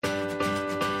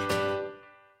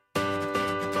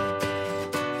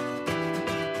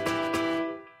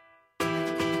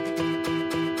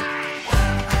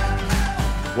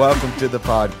Welcome to the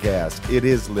podcast. It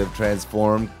is Live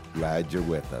Transformed. Glad you're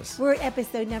with us. We're at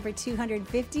episode number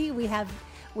 250. We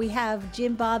have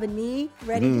Jim, Bob, and me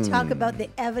ready to talk about the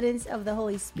evidence of the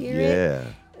Holy Spirit. Yeah.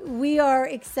 We are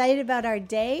excited about our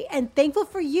day and thankful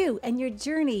for you and your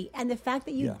journey and the fact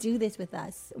that you do this with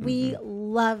us. We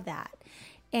love that.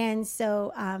 And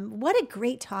so what a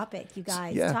great topic, you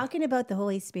guys, talking about the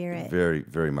Holy Spirit. Very,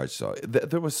 very much so.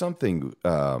 There was something,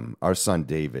 our son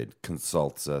David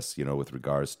consults us, with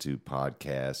regards to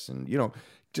podcasts and,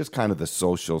 just kind of the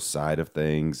social side of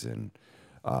things. And,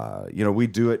 we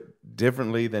do it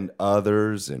differently than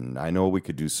others. And I know we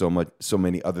could do so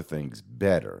many other things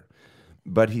better.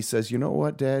 But he says, you know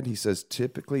what, Dad? He says,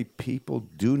 typically people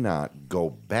do not go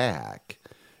back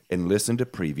and listen to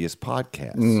previous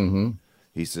podcasts. Mm-hmm.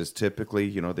 He says, typically,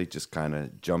 they just kind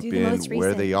of jump in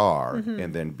where they are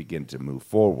and then begin to move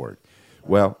forward.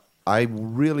 Well, I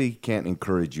really can't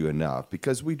encourage you enough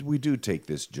because we do take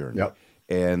this journey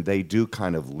and they do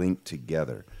kind of link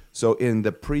together. So in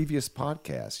the previous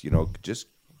podcast, just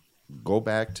go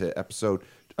back to episode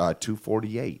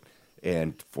 248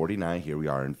 and 49. Here we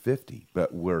are in 50.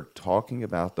 But we're talking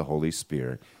about the Holy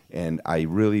Spirit, and I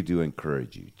really do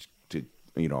encourage you to,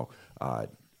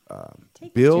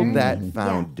 build that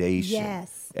foundation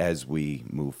as we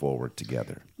move forward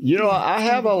together. I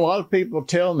have a lot of people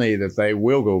tell me that they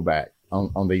will go back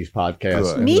on these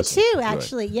podcasts. Me too,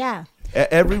 actually. Yeah.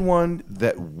 Everyone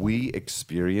that we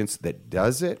experience that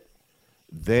does it,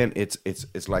 then it's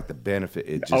like the benefit,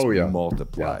 it just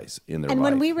multiplies in their life. And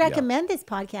when we recommend this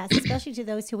podcast, especially to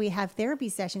those who we have therapy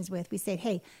sessions with, we say,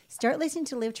 hey, start listening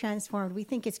to Live Transformed. We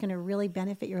think it's going to really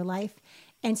benefit your life.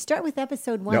 And start with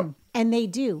episode 1. Yep. And they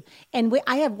do. And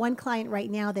I have one client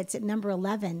right now that's at number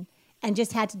 11 and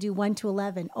just had to do 1 to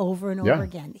 11 over and over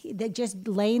again. They're just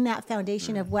laying that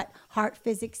foundation of what heart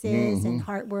physics is and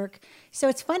heart work. So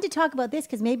it's fun to talk about this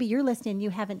because maybe you're listening and you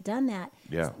haven't done that.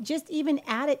 Yeah. Just even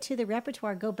add it to the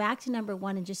repertoire. Go back to number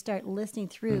 1 and just start listening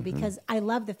through because I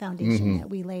love the foundation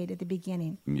that we laid at the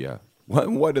beginning. Yeah.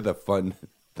 One of the fun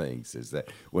things is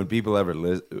that when people ever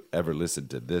listen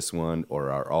to this one or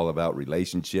are all about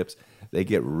relationships, they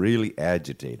get really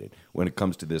agitated when it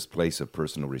comes to this place of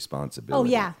personal responsibility. Oh,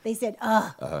 yeah. They said,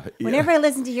 whenever I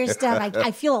listen to your stuff,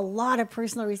 I feel a lot of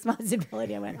personal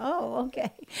responsibility. I went, oh,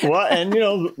 okay. Well, and,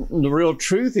 the real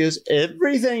truth is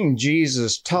everything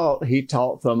Jesus taught, he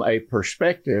taught from a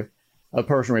perspective of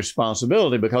personal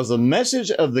responsibility because the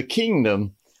message of the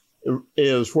kingdom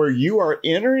is where you are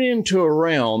entering into a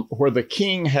realm where the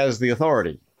king has the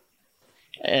authority.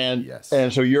 And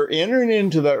so you're entering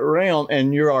into that realm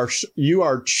and you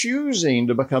are choosing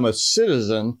to become a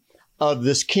citizen of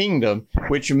this kingdom,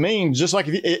 which means just like,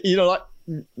 Audrey,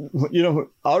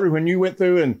 when you went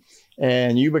through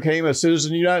and you became a citizen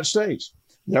of the United States,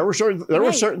 there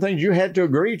were certain things you had to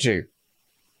agree to.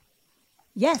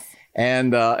 Yes.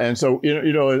 And so,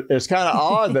 it's kind of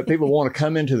odd that people want to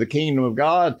come into the kingdom of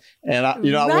God. And I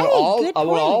want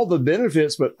all the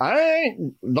benefits, but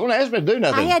don't ask me to do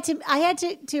nothing. I had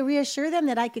to reassure them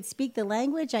that I could speak the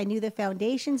language. I knew the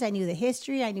foundations. I knew the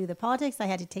history. I knew the politics. I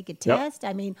had to take a test.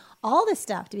 I mean, all the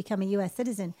stuff to become a U.S.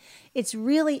 citizen. It's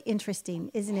really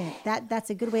interesting, isn't it? That's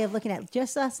a good way of looking at it.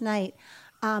 Just last night,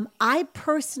 I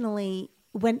personally,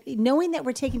 knowing that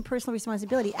we're taking personal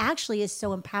responsibility actually is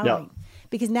so empowering.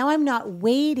 Because now I'm not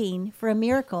waiting for a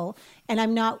miracle and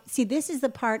this is the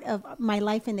part of my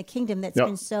life in the kingdom that's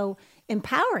been so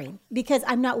empowering because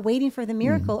I'm not waiting for the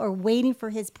miracle or waiting for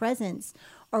his presence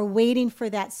or waiting for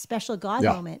that special God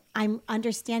moment. I'm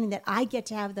understanding that I get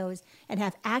to have those and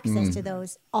have access to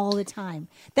those all the time.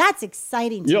 That's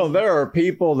exciting to me. There are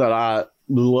people that I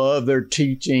love their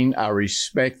teaching. I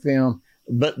respect them,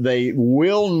 but they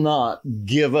will not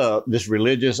give up this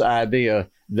religious idea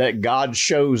that God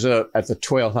shows up at the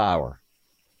 12th hour.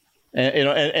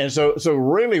 And so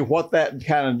really what that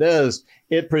kind of does,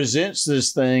 it presents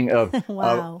this thing of,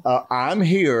 I'm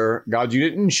here. God, you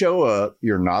didn't show up.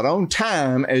 You're not on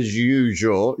time as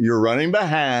usual. You're running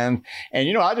behind.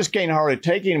 And, I just can't hardly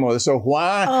take anymore. So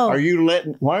why are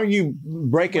you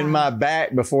breaking my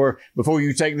back before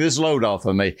you take this load off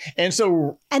of me? And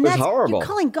so it's horrible. You're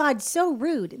calling God so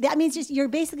rude. That means you're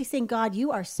basically saying, God,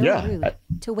 you are so rude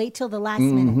to wait till the last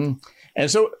minute. And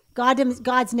so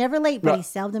God's never late, but he's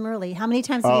seldom early. How many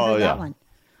times have you heard that one?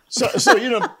 So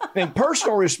and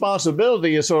personal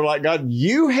responsibility is sort of like, God,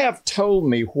 you have told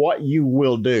me what you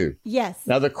will do. Yes.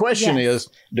 Now, the question is,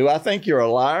 do I think you're a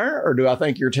liar or do I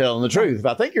think you're telling the truth? If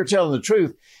I think you're telling the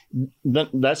truth,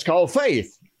 that's called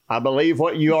faith. I believe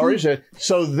what you already said.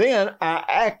 So then I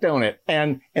act on it.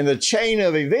 And in the chain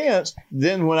of events,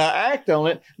 then when I act on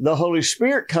it, the Holy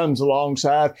Spirit comes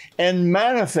alongside and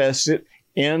manifests it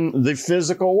in the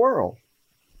physical world.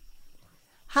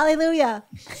 Hallelujah.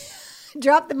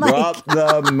 Drop the mic. Drop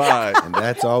the mic. And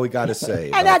that's all we got to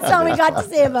say. And that's all we got to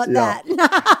say about that.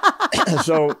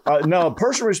 So, no,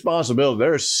 personal responsibility.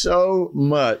 There's so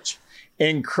much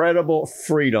incredible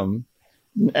freedom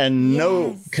and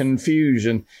no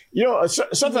confusion. You know,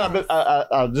 something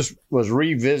I just was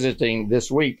revisiting this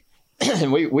week,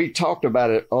 and we talked about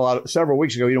it several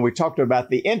weeks ago. You know, we talked about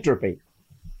the entropy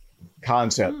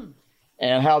concept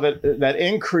and how that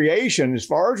in creation, as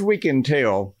far as we can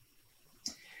tell,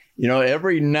 you know,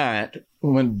 every night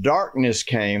when darkness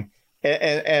came,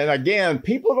 and again,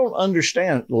 people don't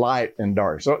understand light and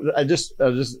dark. So I just,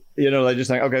 you know, they just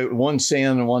think, okay, one's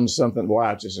sin and one's something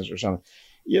righteousness or something.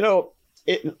 You know,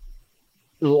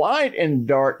 light and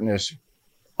darkness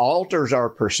alters our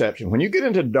perception. When you get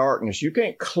into darkness, you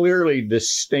can't clearly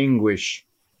distinguish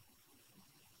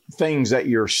things that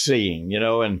you're seeing, you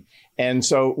know, and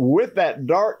so with that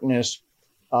darkness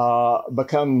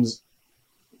becomes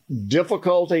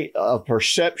difficulty of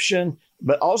perception,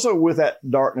 but also with that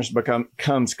darkness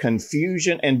comes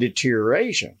confusion and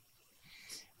deterioration.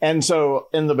 And so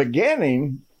in the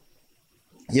beginning,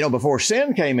 you know, before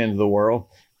sin came into the world,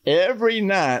 every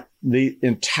night the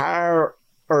entire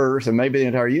earth and maybe the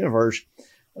entire universe,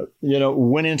 you know,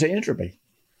 went into entropy.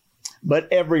 But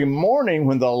every morning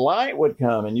when the light would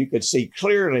come and you could see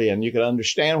clearly and you could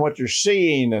understand what you're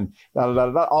seeing and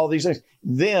all these things,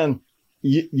 then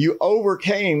you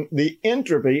overcame the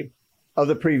entropy of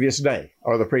the previous day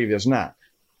or the previous night.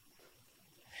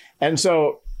 And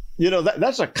so, you know,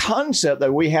 that's a concept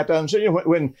that we have to understand. You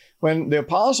know, when the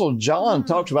Apostle John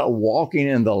talks about walking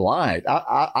in the light,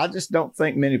 I just don't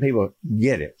think many people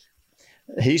get it.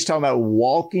 He's talking about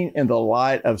walking in the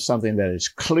light of something that is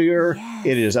clear. Yes.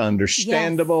 It is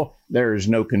understandable. Yes. There is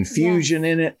no confusion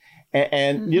in it.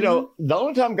 And you know, the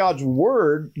only time God's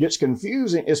word gets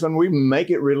confusing is when we make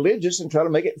it religious and try to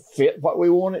make it fit what we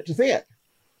want it to fit.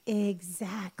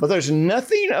 Exactly. But there's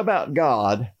nothing about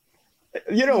God.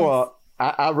 You know,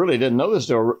 I really didn't know this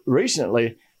till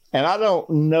recently, and I don't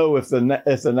know if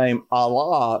the name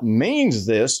Allah means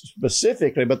this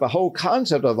specifically, but the whole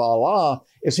concept of Allah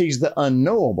is He's the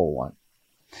unknowable one.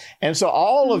 And so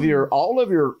all of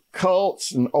your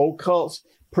cults and occults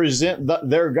present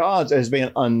their gods as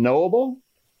being unknowable,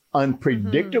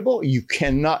 unpredictable. You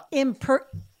cannot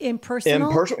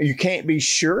impersonal. You can't be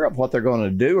sure of what they're going to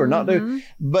do or not do.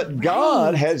 But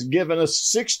God has given us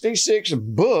 66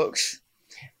 books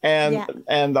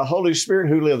and the Holy Spirit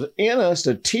who lives in us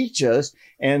to teach us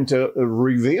and to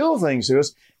reveal things to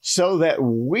us so that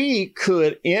we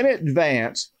could in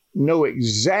advance know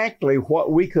exactly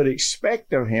what we could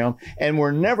expect of Him. And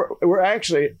we're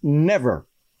actually never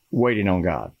waiting on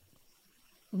God.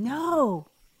 No.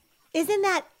 Isn't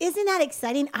that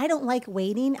exciting? I don't like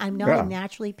waiting. I'm not a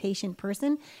naturally patient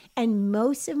person. And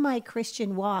most of my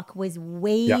Christian walk was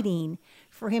waiting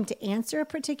for Him to answer a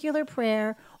particular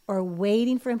prayer or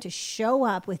waiting for Him to show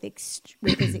up with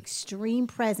His extreme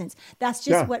presence. That's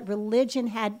just what religion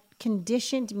had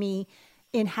conditioned me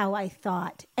in how I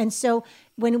thought. And so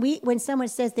when someone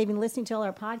says they've been listening to all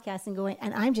our podcasts and going,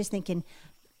 and I'm just thinking,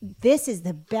 this is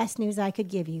the best news I could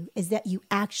give you, is that you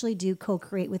actually do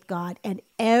co-create with God. And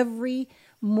every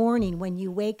morning when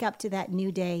you wake up to that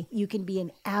new day, you can be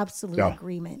in absolute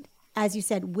agreement, as you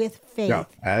said, with faith.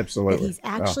 Absolutely. That He's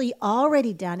actually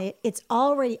already done it. It's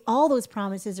already, all those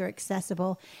promises are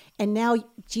accessible. And now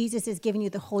Jesus is giving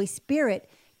you the Holy Spirit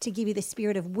to give you the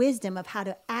spirit of wisdom of how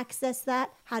to access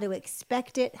that, how to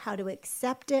expect it, how to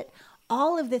accept it,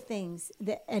 all of the things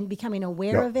that, and becoming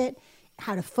aware of it,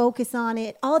 how to focus on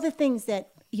it, all the things that,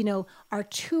 you know, are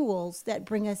tools that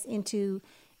bring us into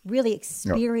really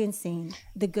experiencing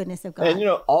the goodness of God. And, you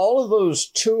know, all of those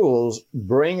tools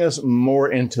bring us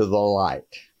more into the light.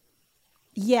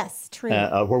 Yes, true.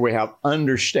 Where we have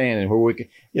understanding, where we can,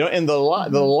 you know, and the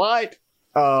light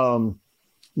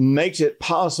makes it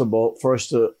possible for us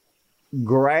to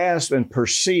grasp and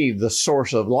perceive the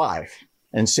source of life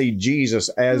and see Jesus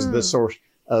as the source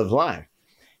of life.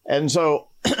 And so,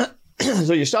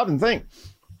 so you stop and think,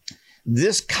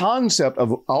 this concept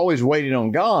of always waiting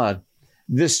on God,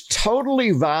 this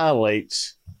totally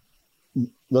violates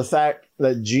the fact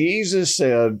that Jesus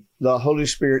said the Holy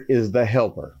Spirit is the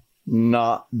helper,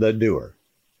 not the doer.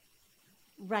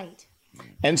 Right.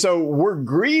 And so we're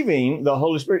grieving the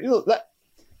Holy Spirit. You know,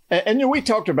 and you know, we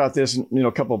talked about this, you know,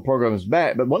 a couple of programs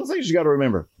back, but one of the things you got to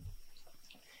remember,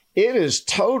 it is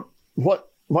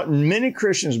what many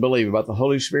Christians believe about the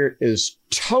Holy Spirit is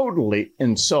totally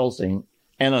insulting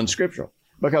and unscriptural,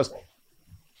 because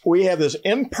we have this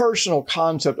impersonal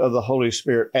concept of the Holy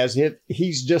Spirit as if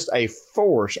he's just a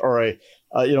force or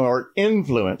or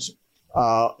influence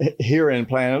here in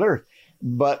planet Earth.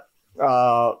 But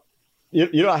I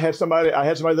had somebody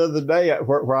the other day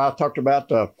where I talked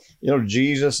about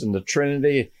Jesus and the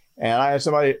Trinity, and I had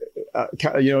somebody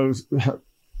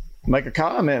make a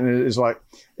comment, and it's like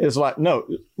no,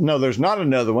 there's not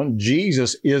another one.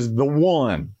 Jesus is the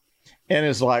one. And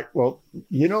it's like, well,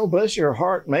 bless your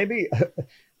heart. Maybe,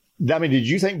 I mean, did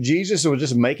you think Jesus was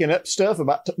just making up stuff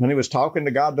about when he was talking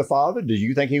to God the Father? Did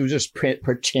you think he was just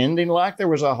pretending like there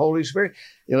was a Holy Spirit?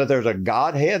 That there's a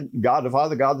Godhead, God the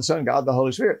Father, God the Son, God the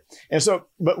Holy Spirit. And so,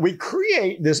 but we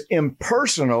create this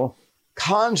impersonal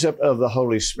concept of the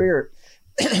Holy Spirit.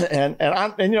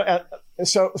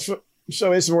 So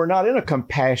we're not in a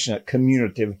compassionate,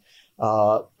 communicative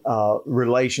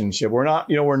relationship. We're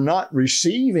not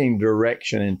receiving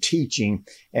direction and teaching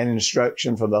and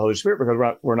instruction from the Holy Spirit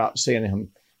because we're not seeing him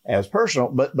as personal.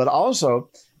 But also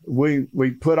we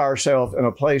put ourselves in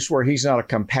a place where he's not a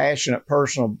compassionate,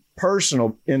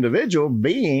 personal individual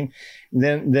being.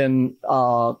 Then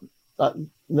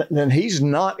he's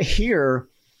not here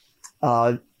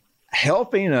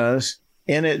helping us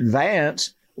in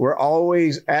advance. We're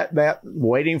always at that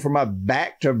waiting for my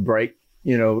back to break,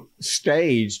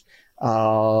 stage,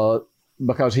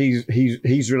 because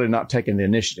he's really not taking the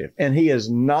initiative, and he is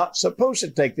not supposed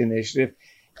to take the initiative,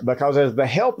 because as the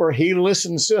helper, he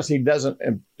listens to us. He doesn't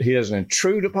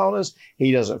intrude upon us.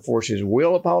 He doesn't force his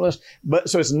will upon us. But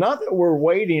so it's not that we're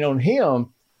waiting on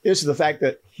him. It's the fact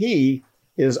that he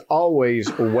is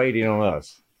always waiting on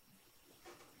us.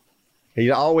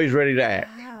 He's always ready to act.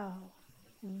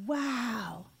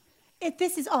 Wow.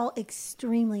 This is all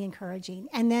extremely encouraging.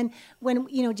 And then when,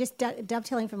 just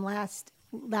dovetailing from last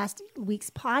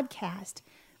week's podcast,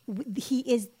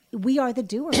 we are the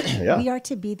doers. Yeah. We are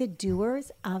to be the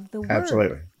doers of the word.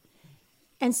 Absolutely.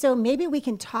 And so maybe we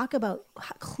can talk about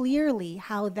clearly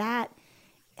how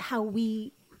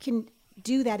we can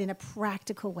do that in a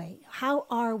practical way. How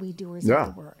are we doers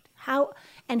of the word?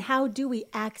 How do we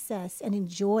access and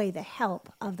enjoy the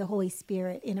help of the Holy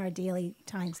Spirit in our daily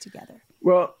times together?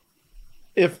 Well,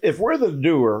 if we're the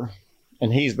doer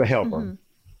and he's the helper,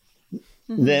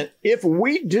 then if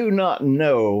we do not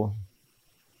know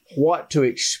what to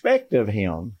expect of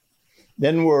him,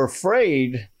 then we're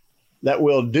afraid that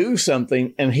we'll do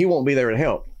something and he won't be there to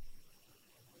help.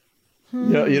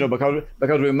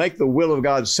 Because we make the will of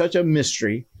God such a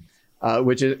mystery,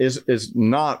 which is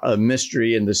not a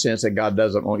mystery in the sense that God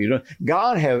doesn't want you to know.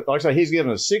 God has, like I said, he's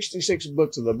given us 66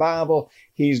 books of the Bible.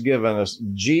 He's given us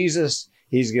Jesus.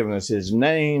 He's given us his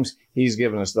names. He's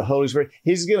given us the Holy Spirit.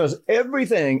 He's given us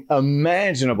everything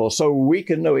imaginable so we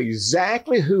can know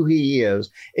exactly who he is,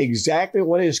 exactly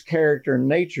what his character and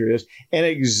nature is, and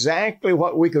exactly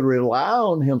what we could rely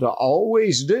on him to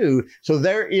always do. So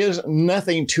there is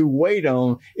nothing to wait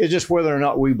on. It's just whether or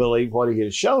not we believe what he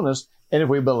has shown us. And if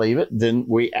we believe it, then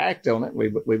we act on it. We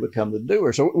become the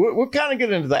doer. So we'll kind of get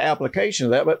into the application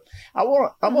of that. But I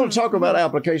want to talk about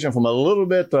application from a little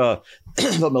bit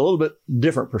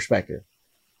different perspective.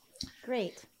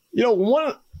 Great.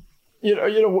 I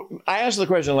asked the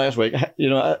question last week.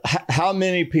 How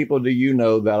many people do you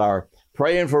know that are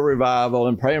praying for revival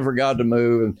and praying for God to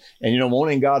move and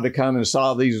wanting God to come and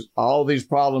solve all these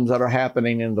problems that are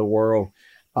happening in the world?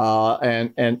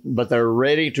 But they're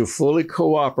ready to fully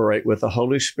cooperate with the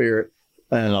Holy Spirit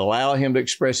and allow him to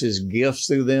express his gifts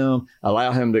through them,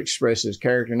 allow him to express his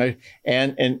character.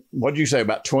 And what did you say,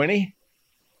 about 20?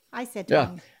 I said 20.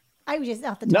 Yeah. I was just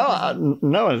off the top.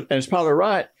 No, and it's probably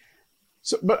right.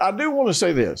 So, but I do want to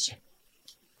say this.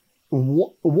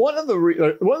 One of the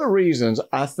reasons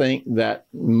I think that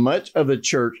much of the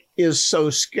church is so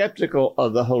skeptical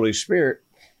of the Holy Spirit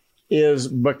is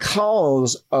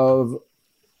because of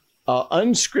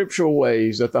unscriptural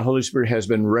ways that the Holy Spirit has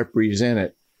been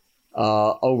represented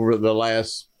over the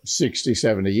last 60,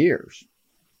 70 years.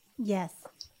 Yes.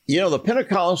 The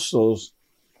Pentecostals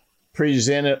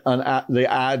presented the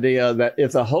idea that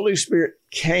if the Holy Spirit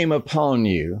came upon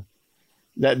you,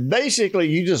 that basically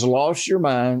you just lost your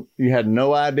mind. You had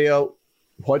no idea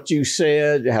what you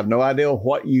said. You have no idea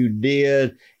what you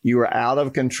did. You were out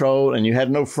of control and you had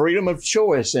no freedom of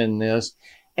choice in this.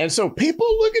 And so people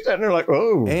look at that and they're like,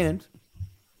 oh.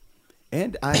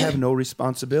 And I have no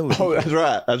responsibility. Oh, that's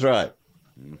right. That's right.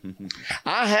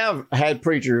 I have had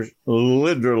preachers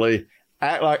literally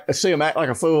see them act like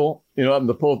a fool, up in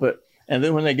the pulpit. And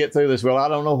then when they get through this, well, I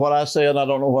don't know what I said. I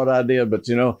don't know what I did, but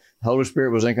the Holy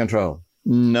Spirit was in control.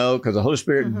 No, because the Holy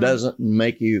Spirit doesn't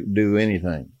make you do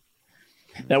anything.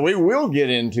 Now, we will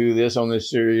get into this on this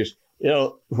series,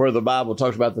 where the Bible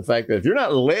talks about the fact that if you're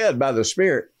not led by the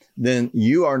Spirit, then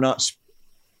you are not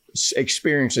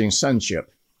experiencing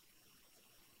sonship.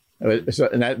 So,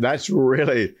 and that's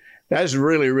really,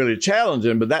 really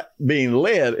challenging. But that being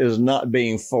led is not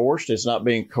being forced. It's not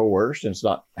being coerced. It's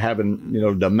not having,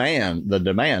 the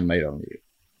demand made on you.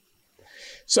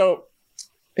 So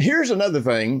here's another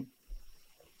thing.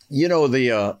 Of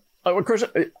course,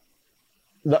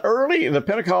 the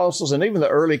Pentecostals and even the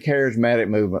early charismatic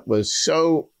movement was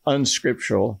so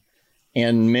unscriptural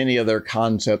in many of their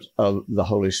concepts of the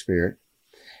Holy Spirit.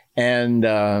 And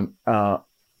so,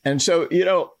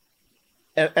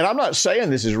 and I'm not saying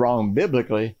this is wrong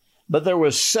biblically, but there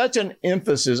was such an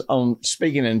emphasis on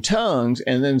speaking in tongues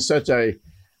and then such a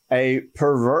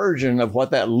perversion of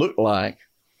what that looked like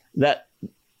that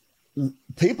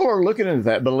people are looking at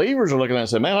that. Believers are looking at it and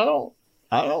saying, man, I don't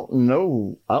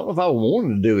know. I don't know if I want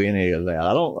to do any of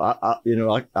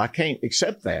that. I can't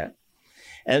accept that.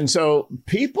 And so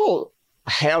people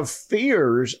have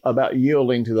fears about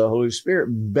yielding to the Holy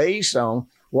Spirit based on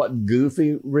what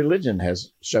goofy religion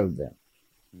has showed them.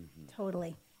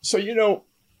 Totally. So, and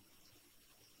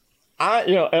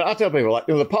I tell people, like,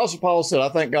 the Apostle Paul said, I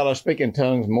thank God I speak in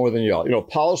tongues more than y'all.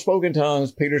 Paul spoke in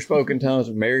tongues, Peter spoke in tongues,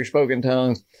 Mary spoke in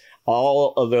tongues,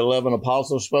 all of the 11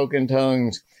 apostles spoke in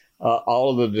tongues,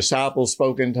 all of the disciples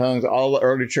spoke in tongues, all the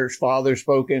early church fathers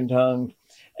spoke in tongues.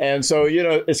 And so,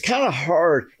 it's kind of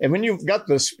hard. And when you've got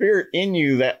the Spirit in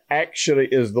you that actually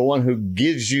is the one who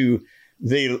gives you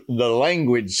the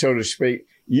language, so to speak,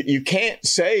 you can't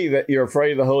say that you're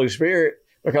afraid of the Holy Spirit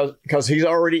because he's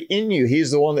already in you.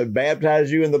 He's the one that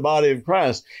baptized you in the body of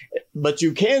Christ. But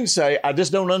you can say, I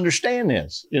just don't understand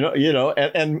this,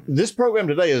 and this program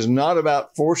today is not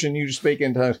about forcing you to speak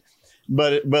in tongues,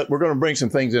 but we're going to bring some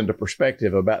things into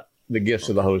perspective about the gifts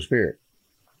of the Holy Spirit.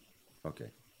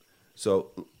 Okay.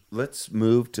 So let's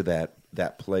move to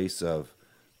that place of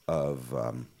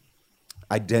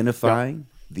identifying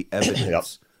the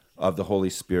evidence of the Holy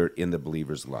Spirit in the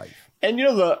believer's life. And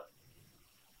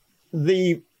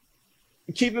the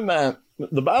keep in mind,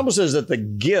 the Bible says that the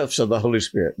gifts of the Holy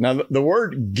Spirit. Now, the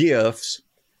word gifts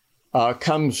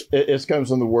comes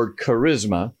from the word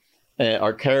charisma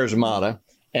or charismata,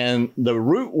 and the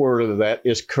root word of that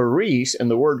is charis,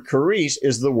 and the word charis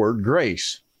is the word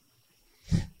grace.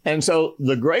 And so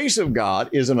the grace of God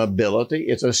is an ability,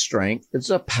 it's a strength, it's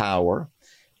a power,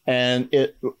 and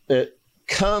it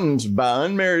comes by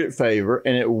unmerited favor,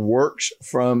 and it works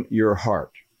from your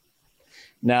heart.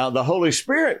 Now, the Holy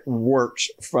Spirit works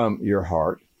from your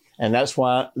heart, and that's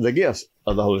why the gifts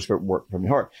of the Holy Spirit work from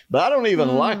your heart. But I don't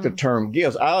even like the term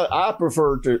gifts. I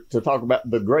prefer to talk about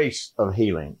the grace of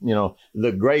healing,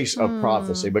 the grace of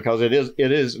prophecy, because it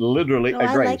is literally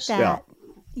a grace. I like that.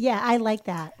 Yeah, I like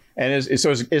that. And it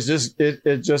says that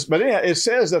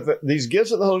these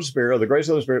gifts of the Holy Spirit, or the grace of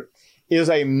the Holy Spirit, is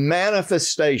a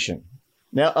manifestation.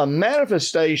 Now, a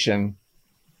manifestation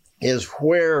is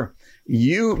where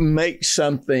you make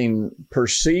something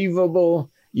perceivable,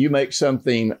 you make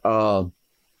something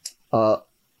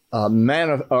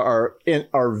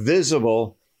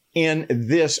visible in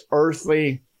this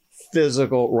earthly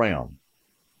physical realm.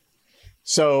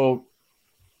 So,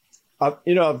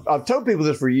 I've told people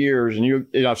this for years,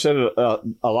 and I've said it a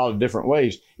lot of different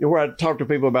ways, where I talk to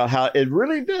people about how it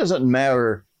really doesn't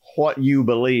matter what you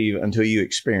believe until you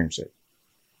experience it.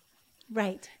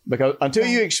 Right. Because until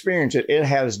you experience it, it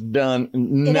has done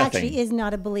nothing. It actually is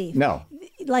not a belief. No.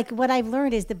 Like what I've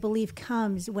learned is the belief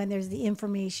comes when there's the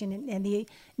information and the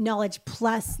knowledge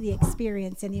plus the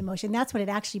experience and the emotion. That's what it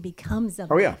actually becomes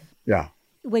of. Oh, yeah. Yeah.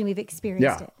 When we've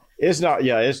experienced it. It's not,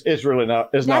 it's really not,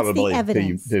 it's not a belief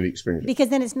to experience it. Because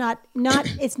then it's not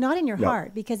it's not in your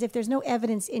heart. Because if there's no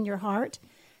evidence in your heart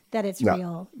that it's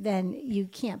real, then you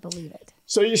can't believe it.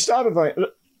 So you stop and think,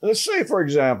 let's say, for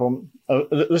example,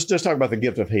 let's just talk about the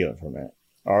gift of healing for a minute,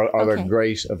 or the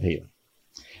grace of healing.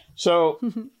 So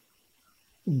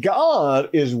God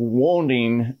is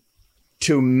wanting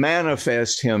to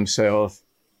manifest himself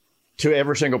to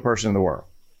every single person in the world.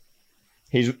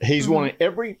 He's wanting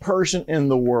every person in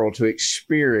the world to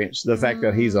experience the fact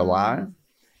that he's alive,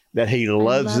 that he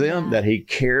loves them, that he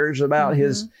cares about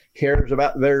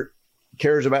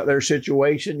cares about their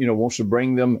situation, wants to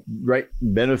bring them great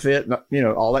benefit,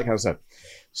 all that kind of stuff.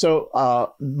 So,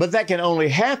 but that can only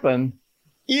happen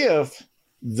if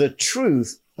the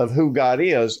truth of who God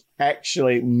is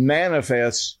actually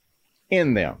manifests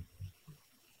in them.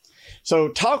 So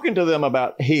talking to them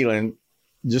about healing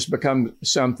just becomes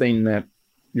something that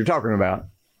you're talking about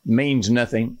means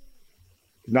nothing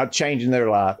It's not changing their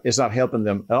life. It's not helping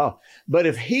them at all. But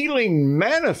if healing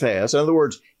manifests, in other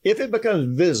words, if it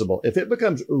becomes visible, if it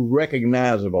becomes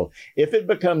recognizable, if it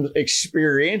becomes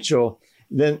experiential,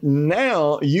 then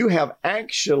now you have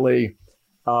actually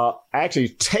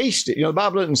tasted. You know, the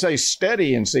Bible doesn't say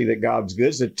study and see that God's good.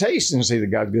 It says taste and see that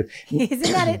God's good.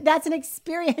 Isn't that it? That's an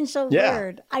experiential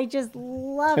word. I just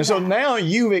love and that. So now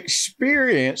you've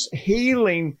experienced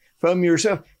healing from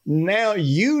yourself. Now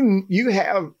you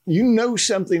know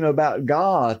something about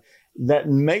God that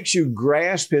makes you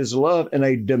grasp his love in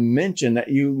a dimension that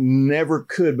you never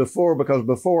could before, because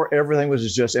before everything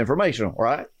was just informational,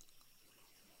 right?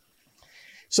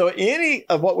 So any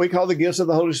of what we call the gifts of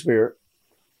the Holy Spirit,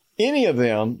 any of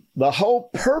them, the whole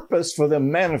purpose for them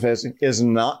manifesting is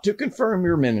not to confirm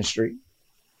your ministry,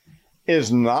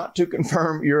 is not to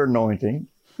confirm your anointing.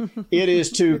 It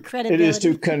is to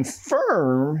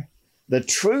confirm the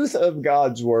truth of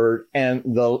God's word and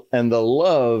the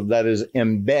love that is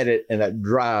embedded and that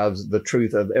drives the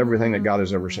truth of everything that God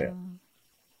has ever said.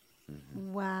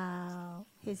 Wow.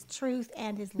 His truth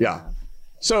and his love. Yeah.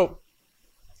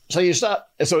 So you stop.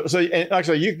 So and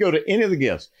actually, you can go to any of the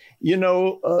gifts. You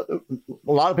know,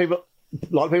 a lot of people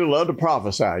love to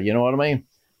prophesy. You know what I mean?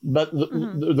 But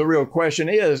the real question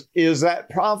is that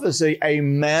prophecy a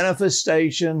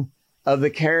manifestation of the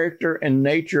character and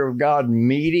nature of God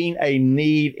meeting a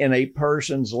need in a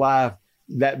person's life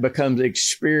that becomes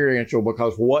experiential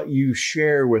because what you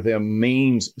share with them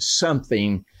means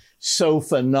something so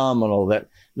phenomenal that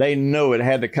they know it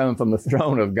had to come from the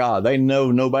throne of God. They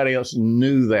know nobody else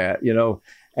knew that, you know.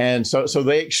 And so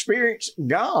they experience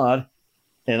God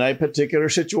in a particular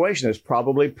situation that's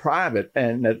probably private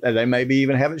and that they maybe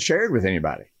even haven't shared with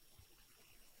anybody.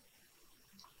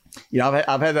 You know,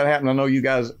 I've had that happen. I know you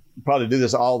guys probably do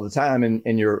this all the time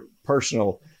in your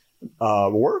personal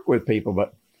work with people,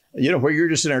 but you know, where you're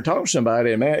just sitting there talking to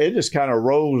somebody and man, it just kind of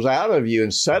rolls out of you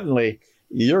and suddenly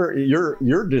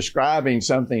you're describing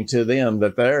something to them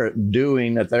that they're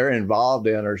doing, that they're involved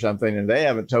in or something, and they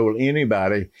haven't told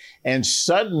anybody. And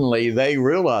suddenly they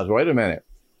realize, wait a minute,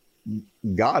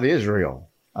 God is real.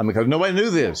 I mean, because nobody knew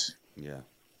this. Yeah.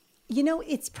 You know,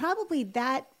 it's probably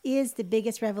that is the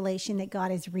biggest revelation that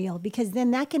God is real, because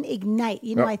then that can ignite.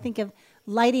 You know, I think of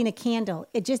lighting a candle.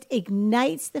 It just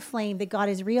ignites the flame that God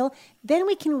is real. Then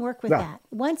we can work with that.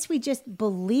 Once we just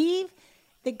believe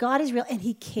that God is real and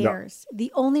he cares.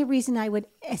 The only reason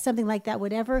something like that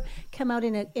would ever come out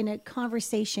in a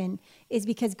conversation is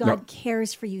because God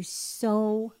cares for you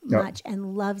so much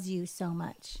and loves you so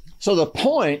much. So the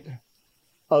point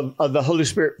of the Holy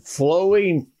Spirit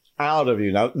flowing out of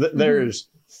you. Now, there's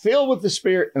filled with the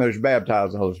Spirit and there's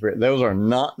baptized in the Holy Spirit. Those are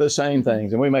not the same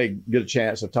things. And we may get a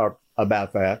chance to talk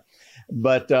about that.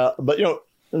 But you know,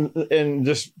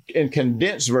 in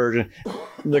condensed version,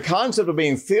 the concept of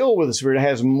being filled with the Spirit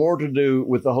has more to do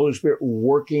with the Holy Spirit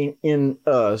working in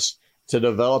us to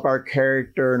develop our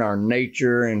character and our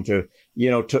nature and to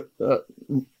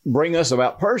bring us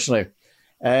about personally.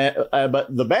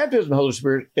 But the baptism of the Holy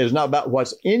Spirit is not about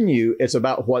what's in you. It's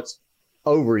about what's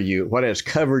over you, what has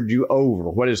covered you over,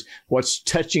 what's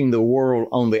touching the world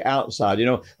on the outside. You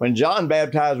know, when John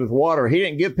baptized with water, he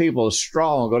didn't give people a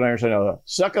straw and go down there and say, no,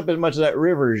 suck up as much of that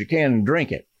river as you can and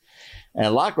drink it.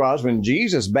 And likewise, when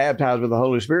Jesus baptized with the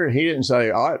Holy Spirit, he didn't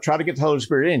say, all right, try to get the Holy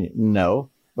Spirit in you.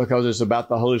 No, because it's about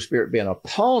the Holy Spirit being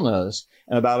upon us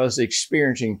and about us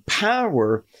experiencing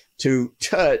power to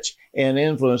touch and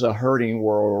influence a hurting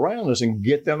world around us and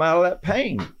get them out of that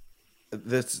pain.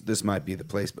 This might be the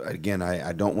place, but again,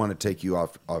 I don't want to take you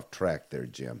off track there,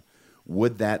 Jim.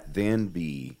 Would that then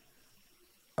be,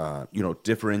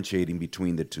 differentiating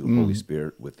between the two, Holy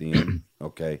Spirit within,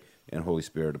 okay, and Holy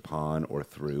Spirit upon or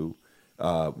through?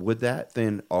 Would that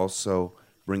then also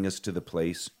bring us to the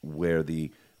place where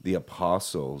the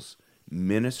apostles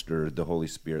ministered the Holy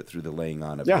Spirit through the laying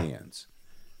on of hands,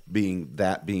 being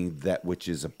that which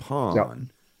is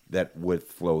upon that would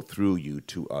flow through you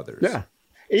to others? Yeah.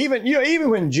 Even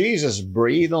when Jesus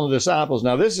breathed on the disciples,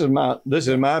 now this is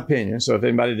my opinion. So if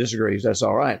anybody disagrees, that's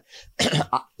all right.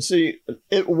 See,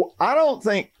 I don't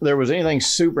think there was anything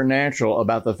supernatural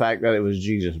about the fact that it was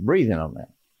Jesus breathing on them.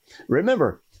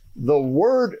 Remember, the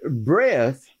word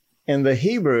breath in the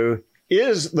Hebrew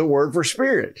is the word for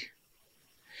spirit.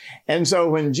 And so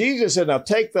when Jesus said, now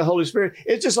take the Holy Spirit,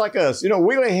 it's just like us. You know,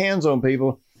 we lay hands on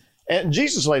people. And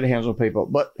Jesus laid hands on people,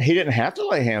 but he didn't have to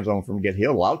lay hands on them to get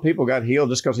healed. A lot of people got healed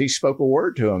just because he spoke a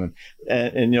word to them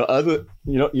and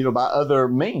by other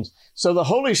means. So the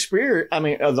Holy Spirit,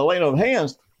 the laying on of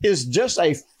hands is just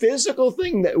a physical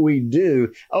thing that we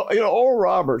do. Oral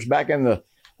Roberts back in the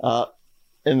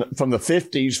from the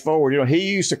 50s forward,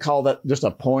 he used to call that just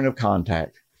a point of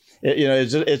contact.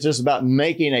 It's just about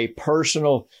making a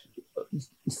personal,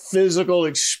 physical,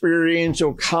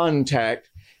 experiential contact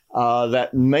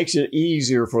that makes it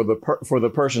easier for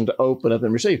the person to open up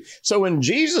and receive. So when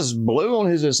Jesus blew on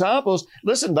his disciples,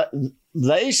 listen,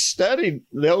 they studied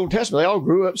the Old Testament. They all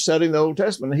grew up studying the Old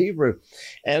Testament in Hebrew.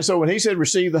 And so when he said,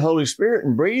 receive the Holy Spirit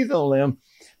and breathe on them,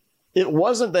 it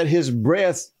wasn't that his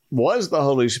breath was the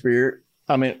Holy Spirit.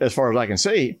 I mean, as far as I can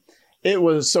see, it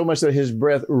was so much that his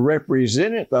breath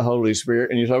represented the Holy Spirit.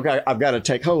 And you say, okay, I've got to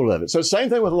take hold of it. So same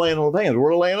thing with laying on of hands.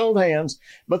 We're laying on of hands.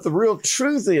 But the real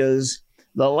truth is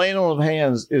the laying on of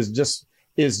hands is just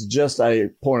a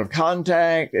point of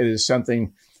contact. It is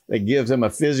something that gives them a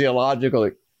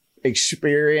physiological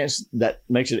experience that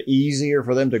makes it easier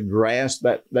for them to grasp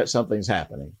that something's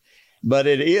happening. But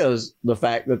it is the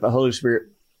fact that the Holy Spirit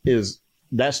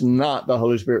that's not the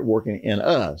Holy Spirit working in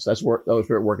us. That's the Holy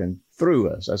Spirit working through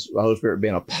us. That's the Holy Spirit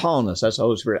being upon us. That's the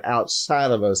Holy Spirit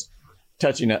outside of us,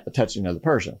 touching another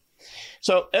person.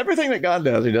 So everything that God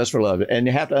does, he does for love. And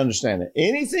you have to understand that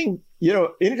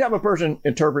anytime a person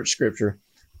interprets scripture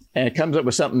and comes up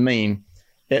with something mean,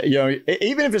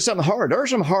 even if it's something hard, there are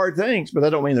some hard things, but that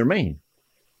don't mean they're mean.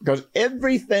 Because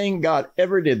everything God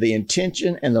ever did, the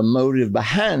intention and the motive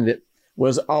behind it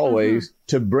was always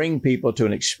to bring people to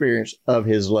an experience of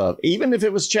his love, even if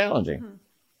it was challenging.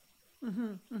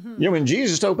 When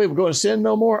Jesus told people, go and sin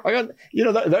no more,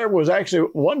 there was actually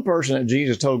one person that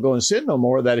Jesus told, go and sin no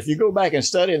more, that if you go back and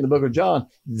study in the book of John,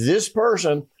 this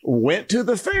person went to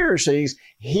the Pharisees.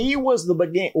 He was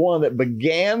the one that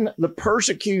began the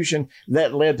persecution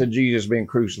that led to Jesus being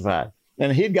crucified.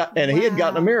 And he had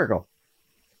gotten a miracle.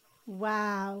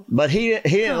 Wow. But he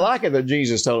didn't like it that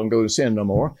Jesus told him go and sin no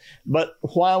more. But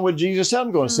why would Jesus tell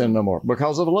him go and sin no more?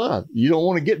 Because of love. You don't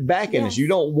want to get back in this. You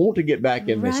don't want to get back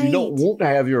in this. You don't want to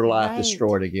have your life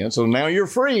destroyed again. So now you're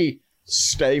free.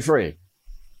 Stay free.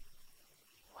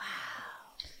 Wow.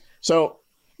 So,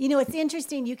 it's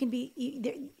interesting. You can be,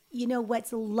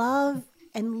 what's love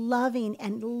and loving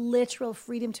and literal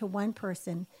freedom to one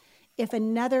person. If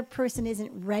another person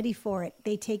isn't ready for it,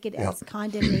 they take it as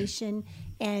condemnation.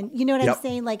 And you know what I'm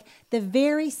saying? Like the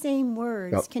very same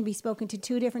words can be spoken to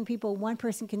two different people. One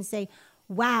person can say,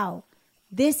 wow,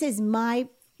 this is my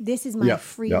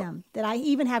freedom, that I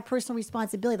even have personal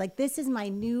responsibility. Like this is my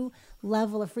new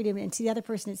level of freedom. And to the other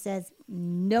person, it says,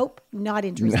 nope, not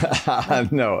interested. I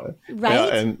know. Right.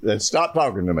 Yeah, and stop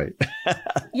talking to me.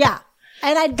 Yeah.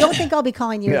 And I don't think I'll be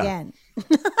calling you again.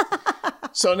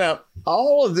 So now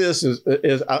all of this is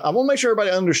I want to make sure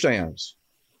everybody understands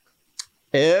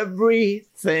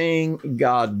everything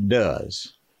God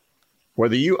does,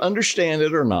 whether you understand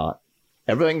it or not,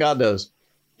 everything God does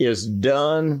is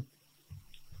done.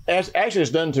 Actually,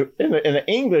 it's done in the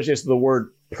English, it's the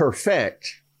word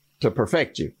perfect, to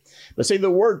perfect you. But see,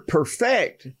 the word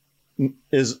perfect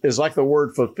is like the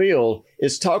word fulfilled.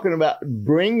 It's talking about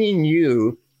bringing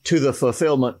you to the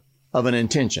fulfillment of an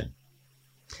intention.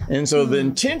 And so the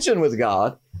intention with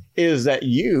God is that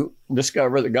you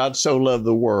discover that God so loved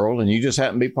the world and you just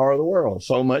happen to be part of the world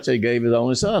so much that he gave his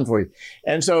only son for you.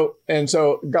 And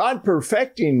so God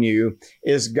perfecting you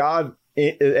is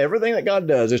everything that God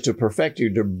does is to perfect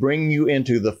you, to bring you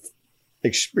into the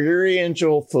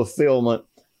experiential fulfillment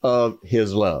of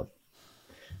his love.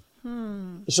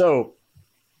 So,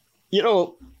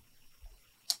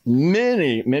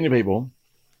 many, many people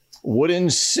would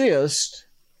insist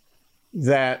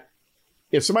that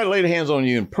if somebody laid hands on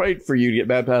you and prayed for you to get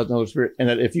baptized in the Holy Spirit, and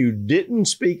that if you didn't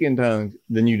speak in tongues,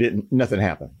 then nothing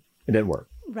happened. It didn't work.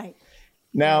 Right.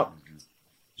 Now,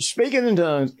 speaking in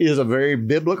tongues is a very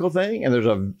biblical thing, and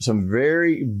there's some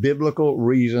very biblical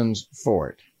reasons for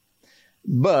it.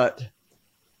 But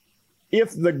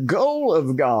if the goal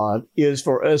of God is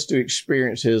for us to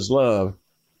experience his love,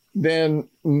 then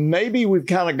maybe we've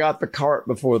kind of got the cart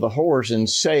before the horse in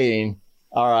saying,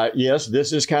 all right, yes,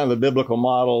 this is kind of the biblical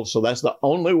model, so that's the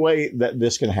only way that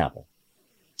this can happen.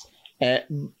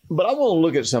 But I want to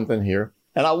look at something here,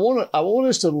 and I want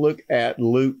us to look at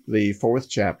Luke, the 4th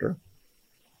chapter.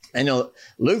 And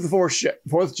Luke, the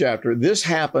fourth chapter, this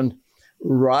happened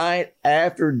right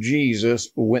after Jesus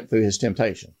went through his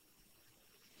temptation.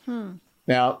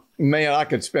 Now, man, I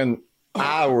could spend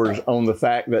hours on the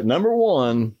fact that, number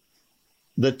one,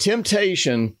 the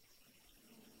temptation,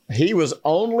 he was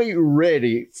only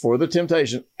ready for the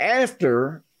temptation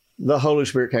after the Holy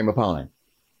Spirit came upon him.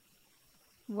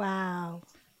 Wow.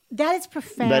 That is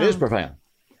profound. That is profound.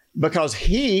 Because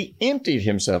he emptied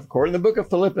himself, according to the book of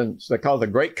Philippians, they call it the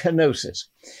great kenosis.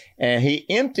 And he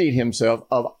emptied himself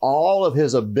of all of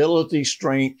his ability,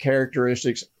 strength,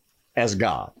 characteristics as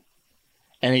God.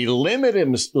 And he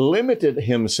limited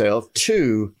himself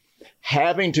to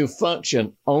having to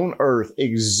function on earth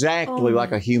exactly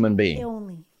like a human being.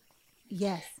 Only.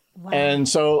 Yes. Wow. And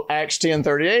so Acts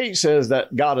 10:38 says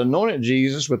that God anointed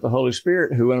Jesus with the Holy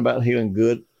Spirit, who went about healing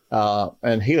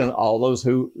and healing all those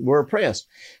who were oppressed.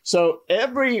 So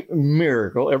every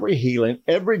miracle, every healing,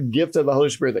 every gift of the Holy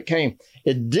Spirit that came,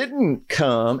 it didn't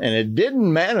come and it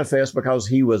didn't manifest because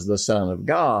he was the Son of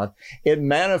God. It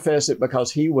manifested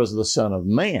because he was the Son of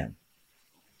Man.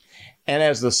 And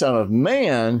as the Son of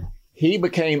Man, he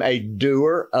became a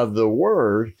doer of the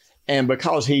word. And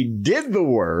because he did the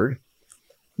word,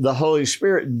 the Holy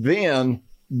Spirit then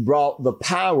brought the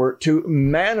power to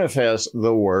manifest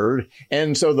the word.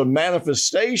 And so the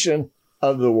manifestation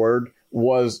of the word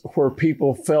was where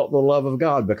people felt the love of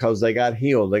God because they got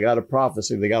healed. They got a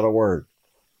prophecy. They got a word.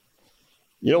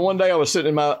 You know, one day I was sitting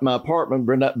in my apartment.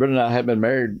 Brenda and I had been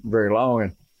married very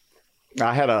long,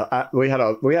 and we had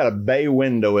a bay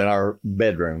window in our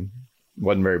bedroom. It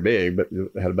wasn't very big, but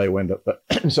it had a bay window. But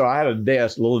so I had a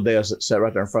little desk that sat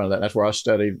right there in front of that. That's where I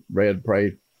studied, read,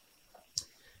 prayed.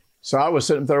 So I was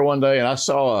sitting there one day and I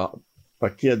saw a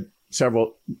kid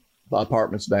several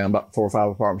apartments down, about 4 or 5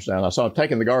 apartments down. I saw him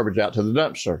taking the garbage out to the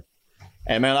dumpster.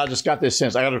 And man, I just got this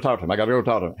sense, I got to talk to him. I got to go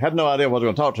talk to him. Had no idea what I was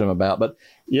going to talk to him about. But,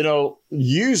 you know,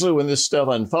 usually when this stuff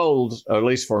unfolds, or at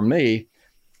least for me,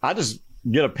 I just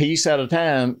get a piece at a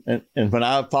time. And when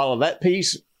I follow that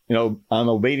piece, you know, I'm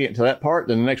obedient to that part,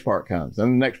 then the next part comes,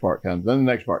 then the next part comes, then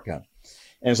the next part comes.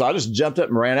 And so I just jumped up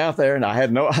and ran out there, and I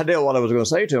had no idea what I was going to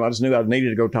say to him. I just knew I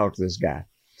needed to go talk to this guy.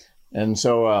 And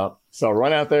so I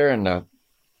run out there and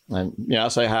you know, I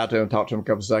say hi to him, talk to him a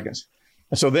couple of seconds.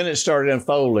 And so then it started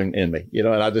unfolding in me, you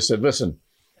know, and I just said, listen,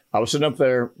 I was sitting up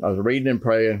there, I was reading and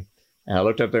praying, and I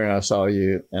looked up there and I saw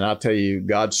you, and I tell you,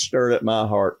 God stirred at my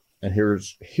heart, and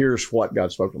here's what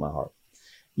God spoke to my heart.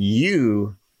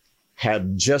 You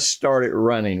had just started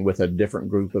running with a different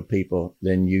group of people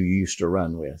than you used to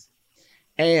run with.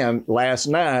 And last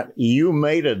night, you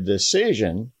made a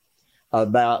decision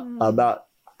about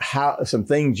how some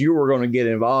things you were going to get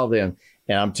involved in.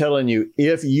 And I'm telling you,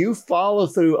 if you follow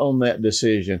through on that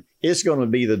decision, it's going to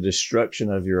be the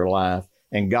destruction of your life.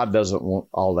 And God doesn't want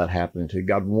all that happening to you.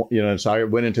 God, you know, so I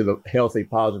went into the healthy,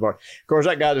 positive part. Of course,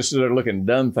 that guy just stood there looking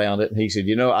dumbfounded. And he said,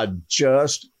 you know, I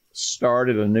just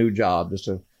started a new job just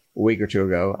a week or two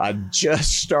ago. I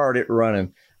just started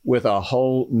running with a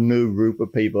whole new group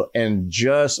of people. And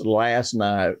just last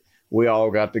night, we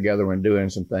all got together and doing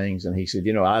some things. And he said,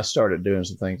 you know, I started doing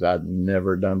some things I'd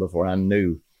never done before. I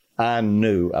knew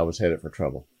I was headed for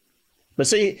trouble. But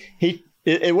see,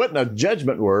 it wasn't a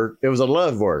judgment word. It was a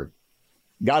love word.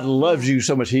 God loves you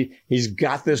so much. He's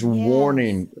got this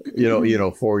warning, you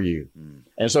know, for you.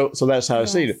 And so that's how I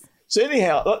see it. So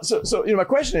anyhow, so you know, my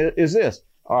question is this.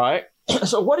 All right.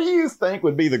 So what do you think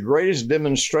would be the greatest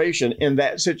demonstration in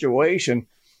that situation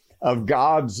of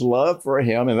God's love for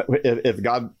him? And if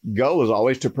God's goal is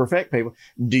always to perfect people,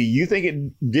 do you think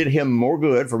it did him more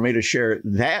good for me to share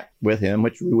that with him,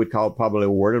 which we would call probably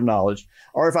a word of knowledge,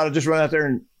 or if I'd have just run out there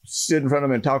and stood in front of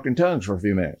him and talked in tongues for a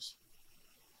few minutes?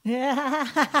 Yeah,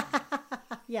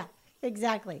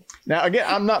 exactly. Now, again,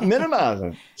 I'm not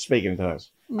minimizing speaking in tongues.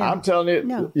 No, I'm telling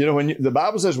you, you know, when the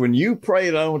Bible says when you pray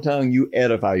in your own tongue, you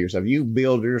edify yourself, you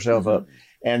build yourself up.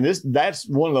 And that's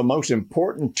one of the most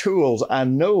important tools I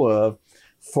know of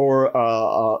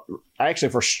for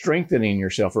actually for strengthening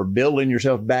yourself or building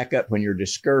yourself back up when you're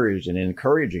discouraged and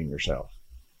encouraging yourself.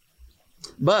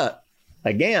 But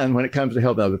again, when it comes to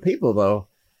helping other people, though,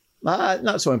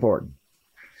 not so important.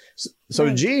 So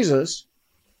right. Jesus,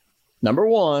 number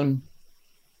one,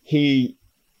 the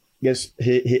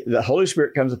Holy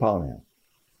Spirit comes upon him.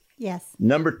 Yes.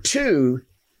 Number two,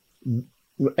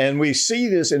 and we see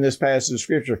this in this passage of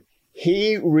scripture,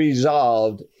 he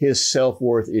resolved his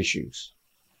self-worth issues.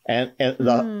 And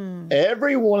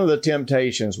every one of the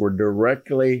temptations were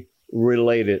directly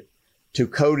related to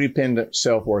codependent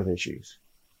self-worth issues.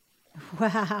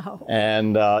 Wow.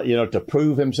 And, you know, to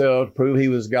prove himself, prove he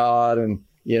was God, and,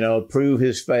 you know, prove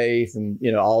his faith, and,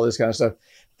 you know, all this kind of stuff.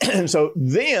 And so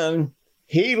then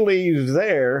he leaves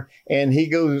there and he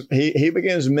goes, he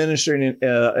begins ministering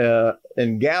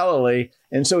in Galilee.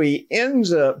 And so he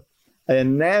ends up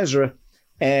in Nazareth,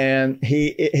 and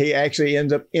he actually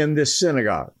ends up in this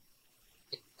synagogue.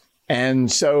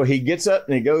 And so he gets up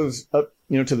and he goes up,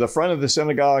 you know, to the front of the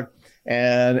synagogue.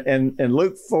 And in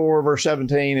Luke 4, verse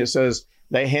 17, it says,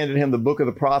 they handed him the book of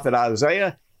the prophet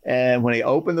Isaiah. And when he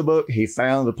opened the book, he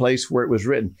found the place where it was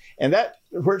written. And that,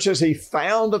 where it says he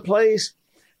found a place,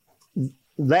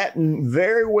 that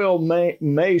very well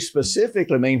may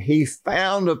specifically mean he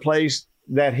found a place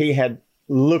that he had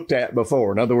looked at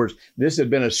before. In other words, this had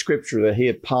been a scripture that he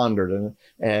had pondered.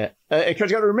 And because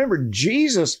you got to remember,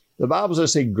 Jesus, the Bible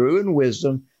says he grew in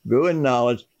wisdom, grew in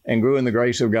knowledge, and grew in the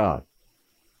grace of God.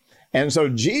 And so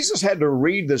Jesus had to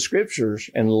read the scriptures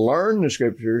and learn the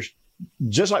scriptures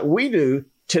just like we do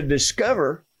to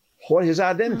discover what his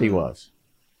identity was.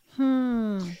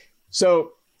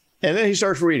 So, and then he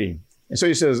starts reading. And so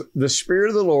he says, the Spirit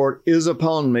of the Lord is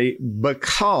upon me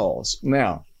because.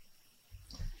 Now,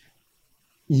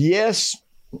 yes,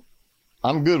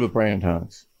 I'm good with praying in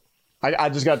tongues. I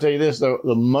just got to tell you this, though.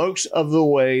 The most of the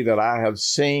way that I have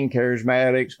seen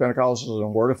charismatics, Pentecostals,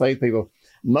 and Word of Faith people,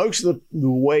 most of the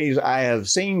ways I have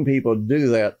seen people do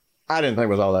that, I didn't think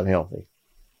was all that healthy.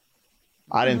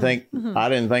 I didn't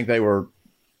think they were.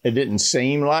 It didn't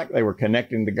seem like they were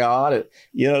connecting to God.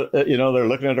 They're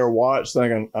looking at their watch,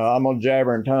 thinking, "I'm gonna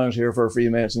jabber in tongues here for a few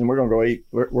minutes, and then we're gonna go eat.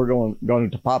 We're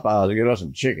going to Popeyes to get us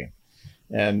some chicken."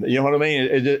 And you know what I mean?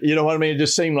 It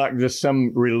just seemed like just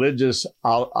some religious.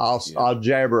 I'll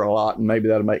jabber a lot, and maybe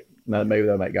that'll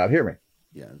make God hear me.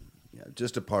 Yeah,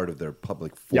 just a part of their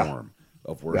public form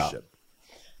of worship.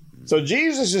 Yeah. So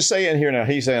Jesus is saying here now.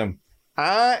 He's saying,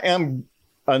 "I am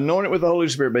anointed with the Holy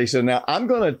Spirit," but he said, "Now I'm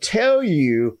going to tell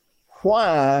you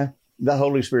why the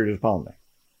Holy Spirit is upon me."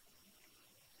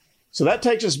 So that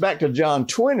takes us back to John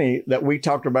 20 that we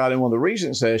talked about in one of the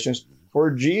recent sessions,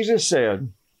 where Jesus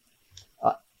said,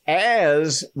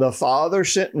 "As the Father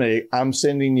sent me, I'm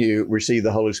sending you, receive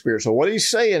the Holy Spirit." So what he's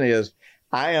saying is,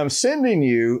 I am sending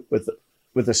you with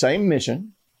the same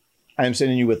mission. I am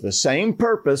sending you with the same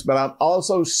purpose, but I'm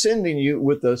also sending you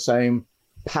with the same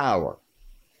power.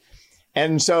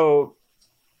 And so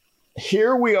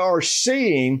here we are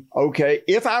seeing, okay,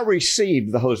 if I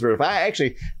received the Holy Spirit, if I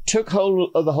actually took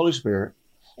hold of the Holy Spirit,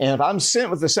 and if I'm sent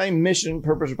with the same mission,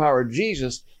 purpose, and power of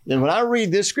Jesus, then when I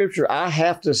read this scripture, I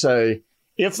have to say,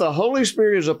 if the Holy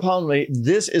Spirit is upon me,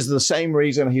 this is the same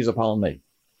reason he's upon me.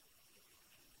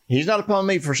 He's not upon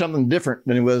me for something different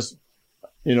than he was,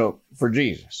 for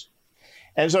Jesus.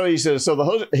 And so he says,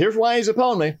 here's why he's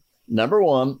upon me. Number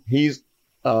one, he's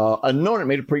anointed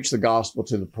me to preach the gospel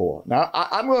to the poor. Now,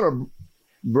 I'm going to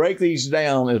break these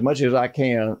down as much as I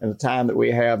can in the time that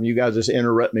we have, and you guys just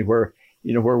interrupt me where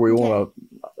we want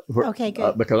to. Okay,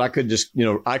 good. Because I could just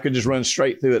run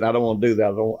straight through it. And I don't want to do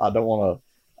that. I don't want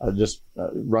to just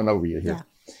run over you here. Yeah.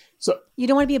 So you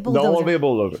don't want to be a bulldozer. Don't want to be a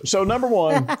bulldozer. So number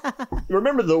one,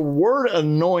 remember the word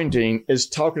anointing is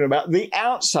talking about the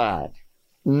outside,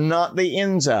 not the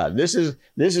inside. This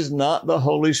is not the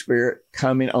Holy Spirit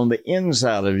coming on the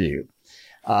inside of you.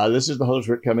 This is the Holy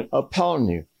Spirit coming upon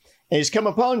you. And he's come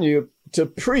upon you to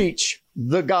preach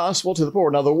the gospel to the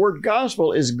poor. Now, the word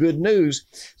gospel is good news.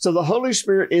 So the Holy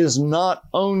Spirit is not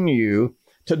on you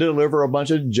to deliver a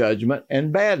bunch of judgment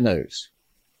and bad news.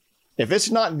 If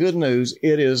it's not good news,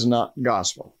 it is not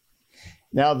gospel.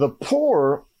 Now, the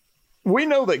poor, we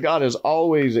know that God has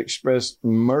always expressed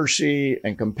mercy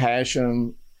and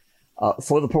compassion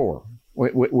for the poor.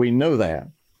 We know that.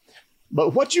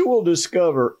 But what you will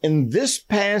discover in this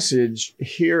passage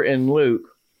here in Luke,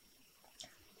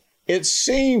 it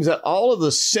seems that all of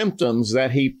the symptoms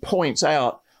that he points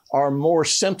out are more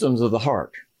symptoms of the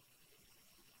heart.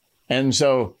 And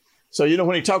so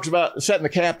when he talks about setting the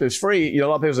captives free, a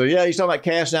lot of people say, yeah, he's talking about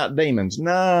casting out demons.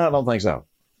 No, I don't think so.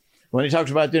 When he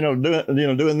talks about,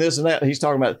 doing this and that, he's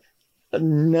talking about,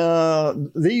 no,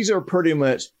 these are pretty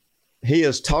much, he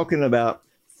is talking about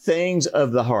things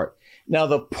of the heart. Now,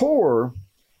 the poor,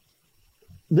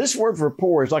 this word for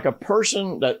poor is like a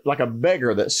person like a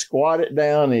beggar that squatted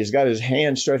down and he's got his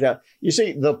hand stretched out. You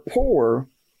see, the poor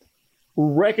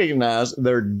recognize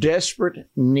their desperate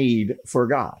need for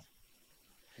God.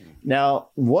 Now,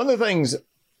 one of the things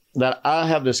that I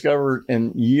have discovered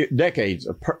in decades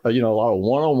of, a lot of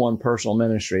one-on-one personal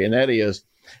ministry, and that is,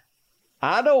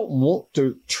 I don't want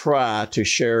to try to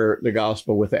share the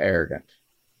gospel with the arrogant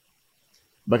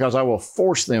because I will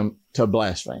force them to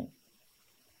blaspheme.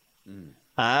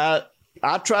 I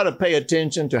try to pay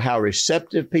attention to how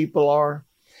receptive people are.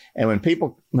 And when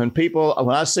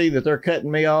I see that they're cutting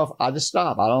me off, I just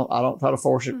stop. I don't try to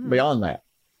force it beyond that.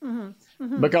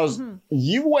 Because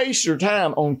you waste your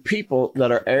time on people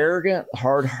that are arrogant,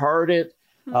 hard-hearted,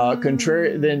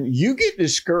 contrary, then you get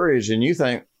discouraged and you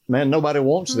think, man, nobody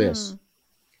wants this.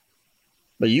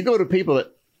 But you go to people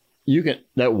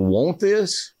that want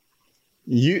this,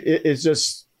 you get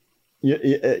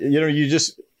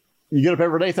up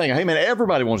every day thinking, hey man,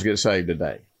 everybody wants to get saved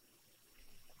today.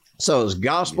 So it's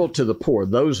gospel to the poor,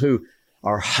 those who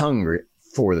are hungry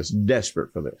for this,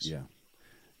 desperate for this. Yeah.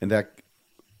 And that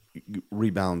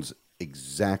rebounds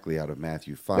exactly out of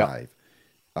Matthew 5.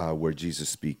 where Jesus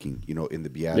speaking, in the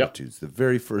Beatitudes, the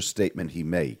very first statement he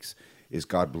makes is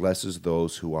God blesses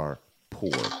those who are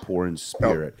poor in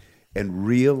spirit, and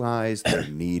realize their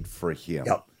need for him,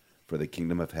 for the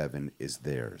kingdom of heaven is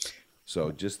theirs.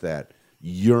 So just that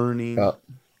yearning,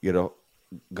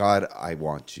 God, I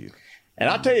want you. And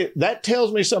I'll tell you, that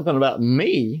tells me something about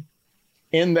me,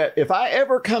 in that if I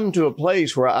ever come to a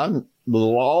place where I'm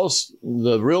lost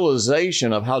the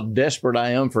realization of how desperate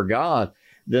I am for God,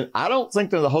 then I don't think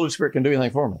that the Holy Spirit can do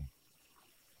anything for me.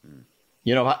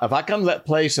 If I come to that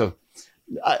place of,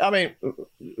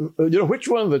 which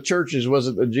one of the churches was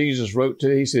it that Jesus wrote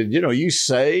to? He said, you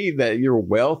say that you're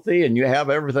wealthy and you have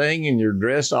everything and you're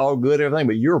dressed all good, everything,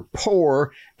 but you're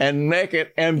poor and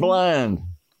naked and blind.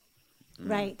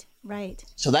 Right.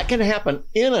 So that can happen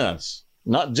in us,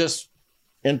 not just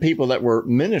in people that we're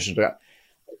ministering to.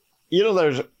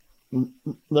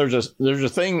 There's a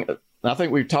thing, I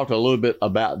think we've talked a little bit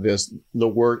about this, the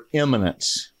word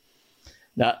imminence.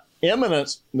 Now,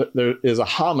 imminence, there is a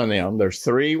homonym. There's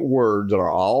 3 words that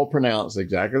are all pronounced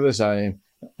exactly the same.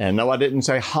 And no, I didn't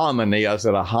say hominy. I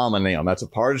said a homonym. That's a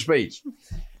part of speech.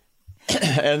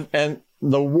 and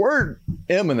the word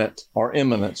imminent or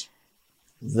imminence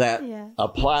that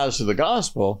applies to the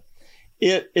gospel,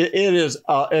 it is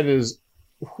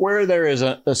where there is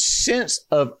a sense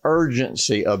of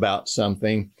urgency about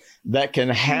something that can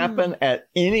happen at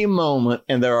any moment,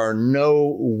 and there are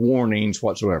no warnings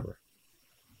whatsoever.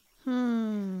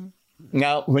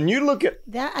 Now, when you look at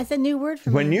that, that's a new word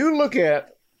for me. When you look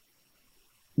at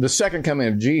the second coming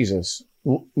of Jesus,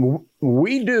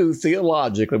 we do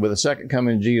theologically with the second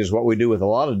coming of Jesus what we do with a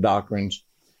lot of doctrines.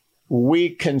 We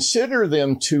consider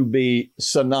them to be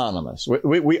synonymous.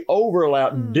 We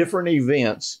overlap different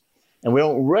events, and we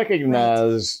don't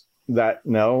recognize that,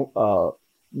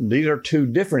 these are 2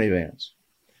 different events.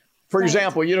 For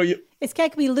example, it's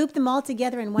like we loop them all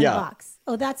together in one box.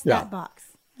 Oh, that's that box.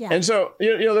 Yeah. And so,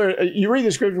 you read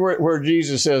the scripture where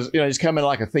Jesus says, he's coming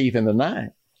like a thief in the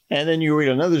night. And then you read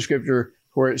another scripture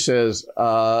where it says,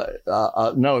 no, it's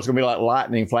going to be like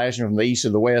lightning flashing from the east to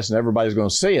the west, and everybody's going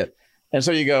to see it. And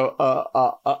so you go,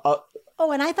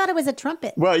 oh, and I thought it was a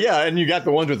trumpet. Well, yeah, and you got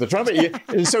the ones with the trumpet.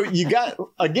 And so you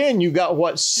got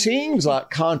what seems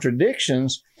like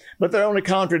contradictions, but they're only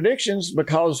contradictions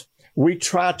because we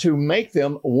try to make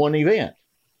them one event.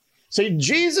 See,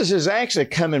 Jesus is actually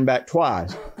coming back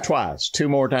twice, 2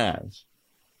 more times.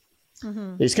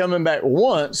 He's coming back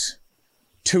once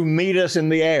to meet us in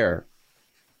the air,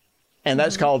 and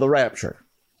that's called the rapture.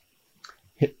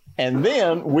 And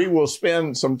then we will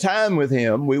spend some time with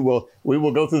him. We will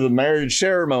go through the marriage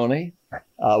ceremony.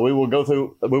 We will go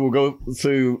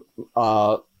through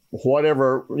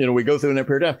whatever, we go through in that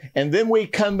period of time. And then we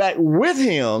come back with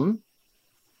him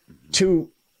to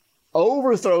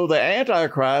overthrow the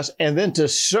Antichrist and then to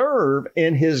serve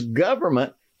in his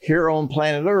government here on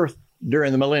planet Earth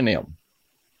during the millennium.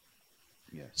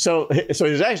 Yes. So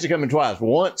he's actually coming twice.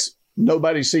 Once,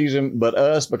 nobody sees him but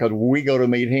us because we go to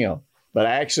meet him. But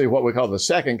actually what we call the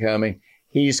second coming,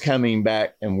 he's coming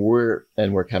back and we're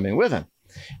coming with him.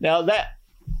 Now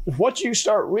what you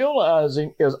start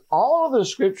realizing is all of the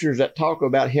scriptures that talk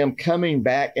about him coming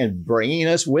back and bringing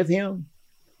us with him,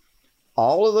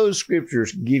 all of those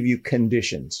scriptures give you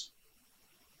conditions.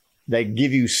 They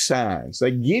give you signs.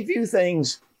 They give you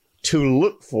things to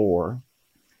look for,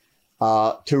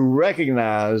 to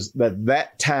recognize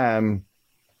that time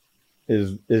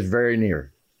is very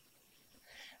near.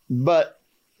 But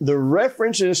the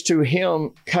references to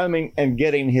him coming and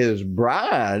getting his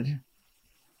bride,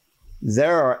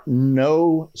 there are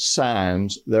no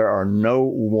signs, there are no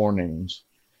warnings.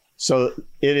 So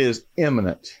it is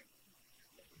imminent.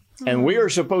 And we are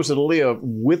supposed to live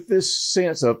with this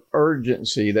sense of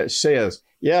urgency that says,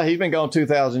 yeah, he's been gone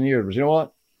 2,000 years, but you know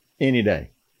what? Any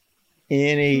day.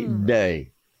 Any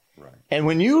day. Right. And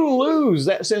when you lose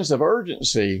that sense of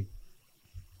urgency,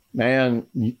 man,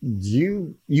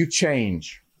 you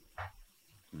change.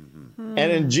 And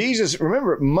in Jesus,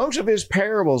 remember, most of his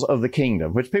parables of the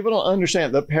kingdom, which people don't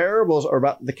understand, the parables are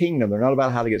about the kingdom. They're not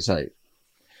about how to get saved.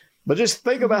 But just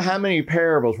think about how many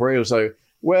parables where he'll say,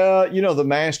 well, the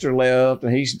master left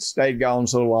and he stayed gone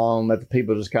so long that the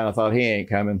people just kind of thought he ain't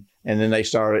coming. And then they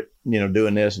started,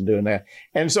 doing this and doing that.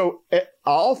 And so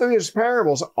all through his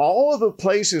parables, all of the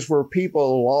places where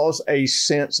people lost a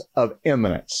sense of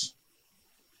imminence,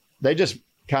 they just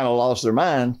kind of lost their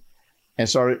mind and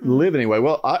started living anyway.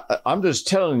 Well, I'm just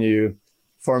telling you,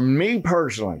 for me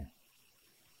personally,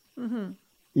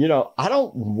 I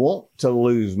don't want to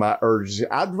lose my urgency.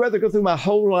 I'd rather go through my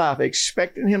whole life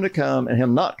expecting him to come and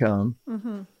him not come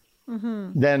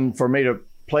than for me to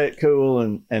play it cool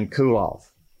and cool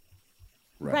off.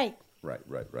 Right.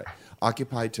 Right.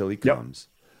 Occupy till he comes.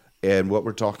 And what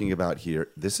we're talking about here,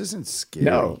 this isn't scary.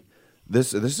 No.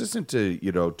 This isn't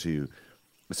to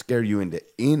scare you into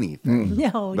anything.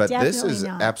 No, but definitely this is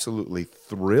not. absolutely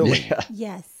thrilling. Yeah.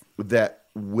 Yes. That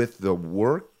with the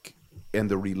work and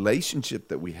the relationship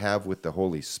that we have with the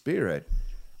Holy Spirit,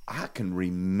 I can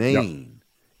remain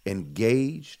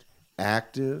engaged,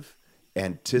 active,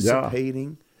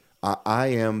 anticipating. I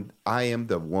am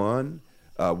the one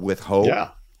with hope. Yeah.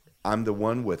 I'm the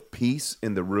one with peace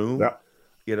in the room. Yeah.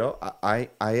 You know, I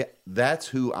that's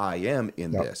who I am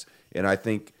in this. And I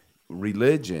think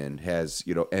religion has,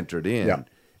 entered in,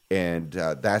 and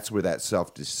that's where that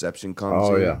self-deception comes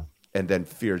in. Yeah. And then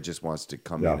fear just wants to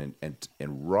come in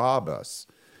and rob us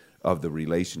of the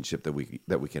relationship that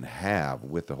we can have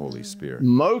with the Holy Spirit.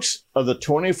 Most of the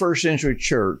 21st century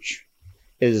church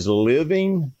is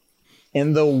living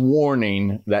in the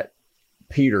warning that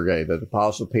Peter gave, that the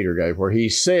Apostle Peter gave, where he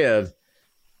said,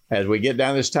 as we get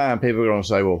down this time, people are going to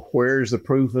say, well, where's the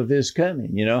proof of his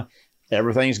coming?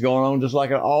 Everything's going on just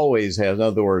like it always has. In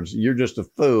other words, you're just a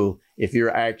fool if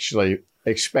you're actually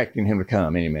expecting him to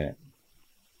come any minute.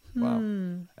 Wow,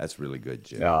 that's really good,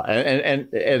 Jim. Yeah,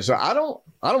 and so I don't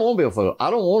want to be a fool. I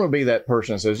don't want to be that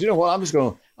person that says, you know what,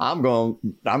 I'm going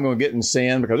to get in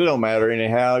sin because it don't matter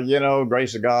anyhow.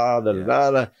 Grace of God.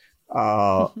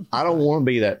 I don't want to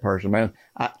be that person, man.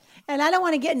 And I don't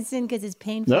want to get in sin because it's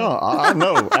painful. No, I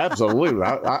know, absolutely.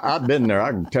 I've been there.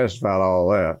 I can testify to all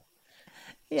that.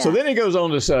 Yeah. So then he goes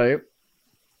on to say,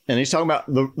 and he's talking about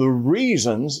the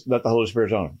reasons that the Holy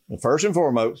Spirit's on him. First and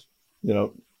foremost,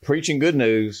 preaching good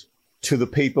news to the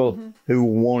people who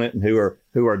want it and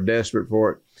who are desperate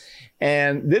for it.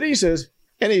 And then he says,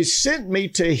 and he sent me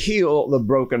to heal the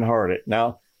brokenhearted.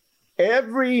 Now,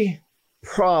 every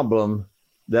problem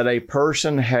that a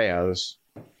person has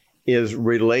is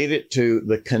related to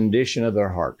the condition of their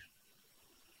heart.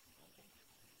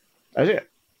 That's it.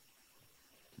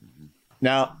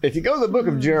 Now, if you go to the book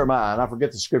of Jeremiah, and I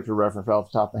forget the scripture reference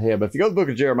off the top of my head, but if you go to the book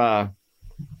of Jeremiah,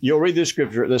 you'll read this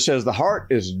scripture that says, the heart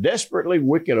is desperately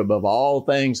wicked above all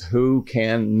things. Who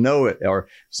can know it? Or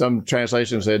some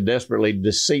translations said desperately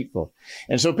deceitful.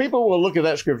 And so people will look at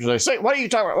that scripture and say, what are you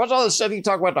talking about? What's all this stuff you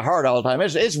talk about the heart all the time?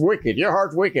 It's wicked. Your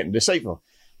heart's wicked and deceitful.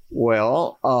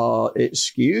 Well,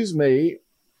 excuse me,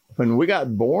 when we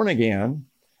got born again,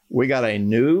 we got a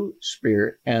new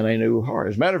spirit and a new heart.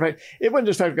 As a matter of fact, it wasn't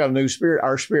just the fact we got a new spirit.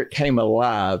 Our spirit came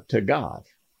alive to God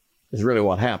is really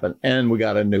what happened. And we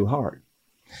got a new heart.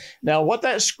 Now, what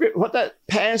that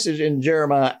passage in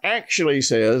Jeremiah actually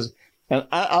says, and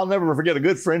I'll never forget a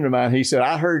good friend of mine. He said,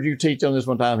 I heard you teach on this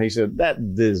one time. He said, that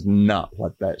is not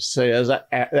what that says.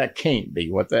 That can't be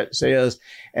what that says.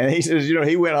 And he says,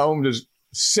 he went home just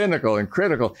cynical and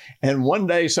critical. And one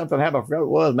day something happened. I forgot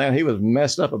what it was, man. He was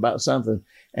messed up about something.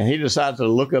 And he decided to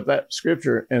look up that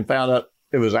scripture and found out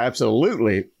it was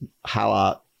absolutely how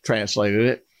I translated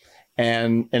it.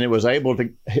 And it was able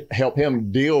to help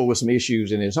him deal with some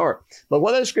issues in his heart. But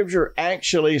what that scripture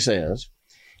actually says,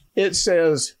 it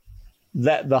says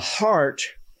that the heart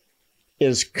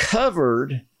is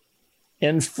covered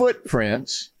in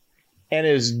footprints and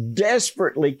is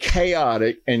desperately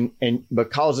chaotic. And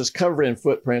because it's covered in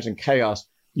footprints and chaos,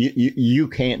 you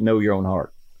can't know your own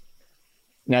heart.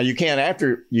 Now, you can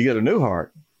after you get a new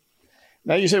heart.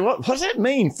 Now you say, what does that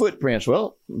mean, footprints?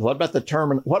 Well, what about the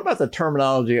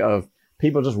terminology of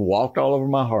people just walked all over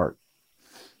my heart?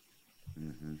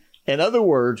 Mm-hmm. In other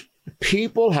words,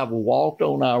 people have walked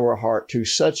on our heart to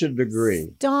such a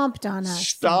degree. Stomped on us.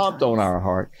 Stomped on our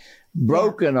heart.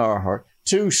 Broken our heart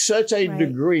to such a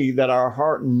degree that our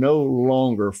heart no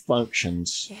longer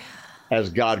functions as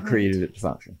God created it to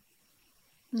function.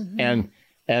 Mm-hmm.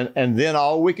 And then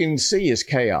all we can see is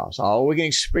chaos. All we can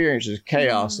experience is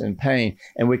chaos and pain.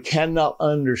 And we cannot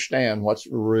understand what's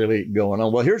really going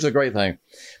on. Well, here's the great thing.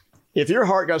 If your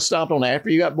heart got stomped on after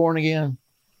you got born again,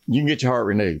 you can get your heart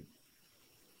renewed.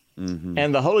 Mm-hmm.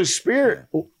 And the Holy Spirit,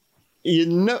 you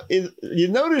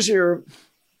notice here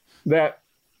that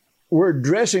we're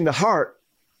addressing the heart,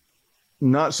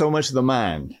 not so much the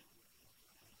mind.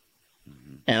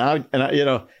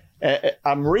 Mm-hmm.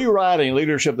 I'm rewriting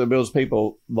Leadership That Builds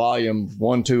People, volume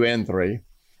 1, 2, and 3,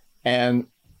 and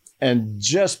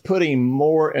just putting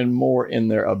more and more in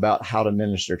there about how to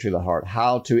minister to the heart,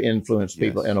 how to influence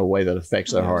people in a way that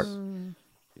affects their heart.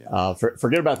 Yeah.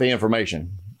 Forget about the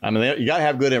information. I mean, you got to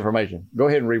have good information. Go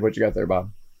ahead and read what you got there,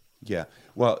 Bob. Yeah.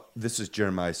 Well, this is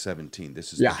Jeremiah 17.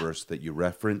 This is the verse that you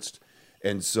referenced.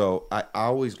 And so I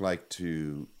always like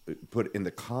to put in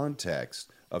the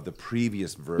context of the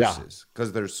previous verses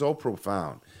because they're so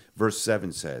profound. Verse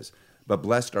 7 says, But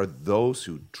blessed are those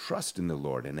who trust in the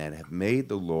Lord and that have made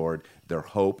the Lord their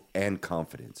hope and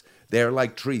confidence. They are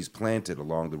like trees planted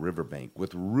along the riverbank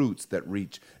with roots that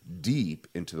reach deep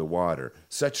into the water.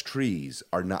 Such trees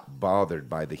are not bothered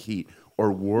by the heat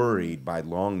or worried by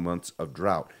long months of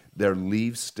drought. Their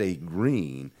leaves stay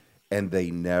green and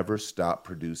they never stop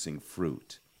producing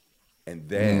fruit. And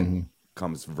then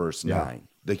comes verse 9.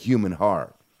 The human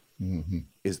heart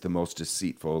is the most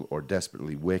deceitful or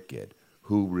desperately wicked.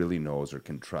 Who really knows or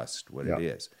can trust what it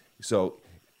is? So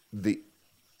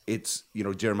it's,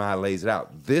 Jeremiah lays it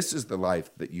out. This is the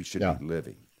life that you should be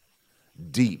living.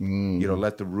 Deep.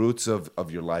 Let the roots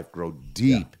of your life grow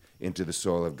deep into the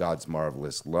soil of God's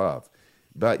marvelous love.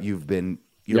 But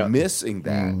you're missing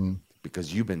that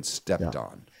because you've been stepped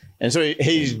on. And so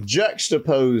he's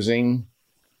juxtaposing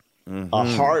a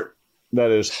heart that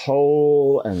is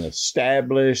whole and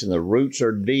established and the roots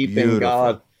are deep in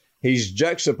God. He's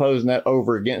juxtaposing that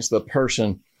over against the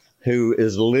person who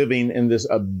is living in this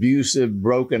abusive,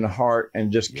 broken heart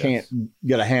and just can't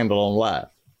get a handle on life.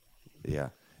 Yeah.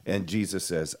 And Jesus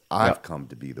says, I've come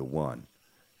to be the one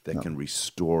that can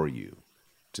restore you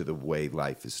to the way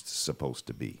life is supposed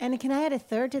to be. And can I add a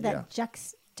third to that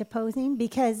juxtaposing?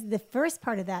 Because the first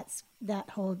part of that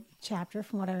whole chapter,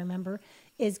 from what I remember,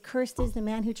 is cursed is the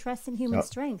man who trusts in human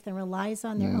strength and relies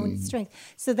on their own strength.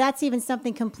 So that's even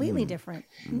something completely different.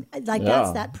 Like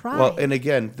that's that pride. Well, and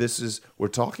again, we're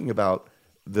talking about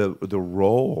the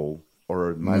role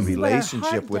or my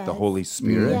relationship with the Holy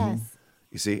Spirit. Yes.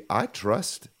 You see, I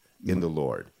trust in the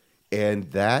Lord.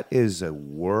 And that is a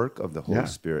work of the Holy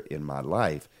Spirit in my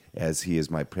life as he is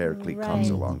my paraclete comes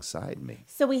alongside me.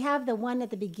 So we have the one at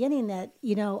the beginning that,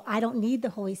 I don't need the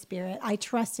Holy Spirit. I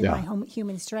trust in my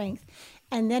human strength.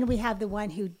 And then we have the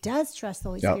one who does trust the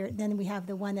Holy Spirit. Then we have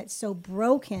the one that's so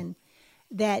broken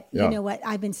that, you know what,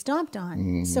 I've been stomped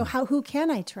on. So who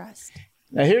can I trust?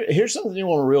 Now, here's something you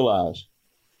want to realize.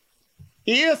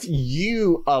 If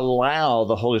you allow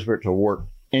the Holy Spirit to work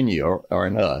in you or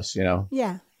in us,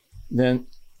 then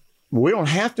we don't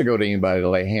have to go to anybody to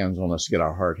lay hands on us to get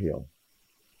our heart healed.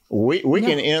 We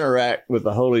can interact with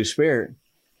the Holy Spirit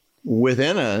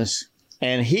within us,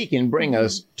 and he can bring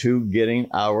us to getting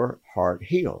our heart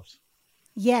healed.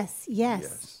 Yes.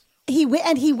 He will.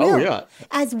 Oh, yeah.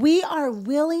 As we are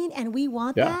willing and we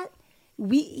want that,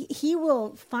 he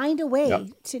will find a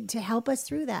way to help us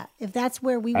through that. If that's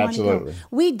where we want to go.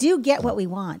 We do get what we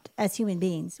want as human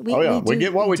beings. We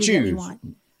get what we choose. What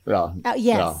we want. Yes.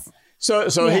 Yeah.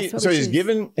 So he's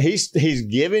given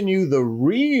you the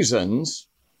reasons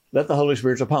that the Holy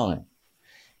Spirit's upon him.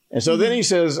 And so then he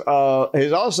says,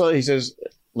 he says,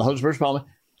 the Holy Spirit's upon him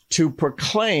to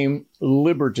proclaim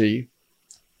liberty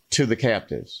to the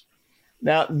captives.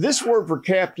 Now, this word for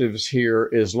captives here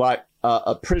is like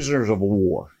prisoners of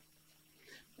war.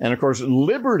 And of course,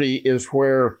 liberty is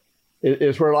where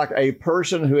like a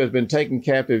person who has been taken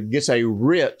captive gets a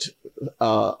writ,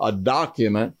 a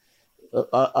document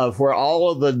of where all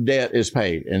of the debt is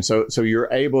paid. And so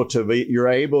you're able to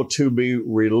be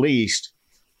released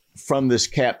from this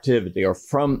captivity or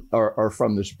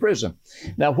from this prison.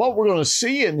 Now, what we're going to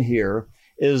see in here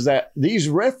is that these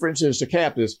references to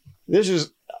captives, this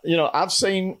is, I've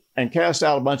seen and cast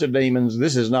out a bunch of demons.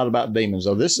 This is not about demons,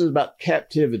 though. This is about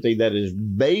captivity that is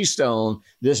based on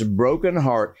this broken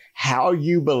heart, how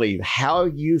you believe, how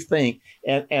you think,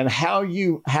 and how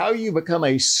you become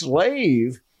a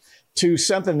slave to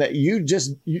something that you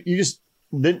just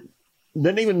didn't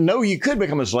even know you could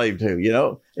become a slave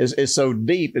to. It's so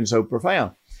deep and so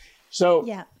profound. So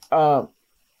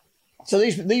so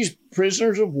these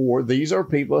prisoners of war, these are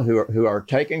people who are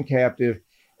taken captive,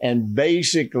 and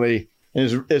basically,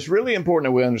 and it's really important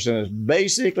that we understand this.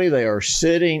 Basically, they are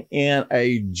sitting in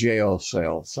a jail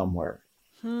cell somewhere.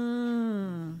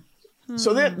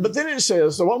 So but then it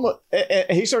says,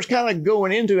 he starts kind of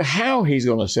going into how he's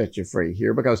going to set you free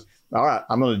here, because, all right,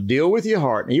 I'm going to deal with your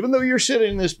heart. And even though you're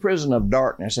sitting in this prison of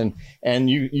darkness and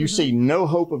you see no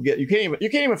hope of you can't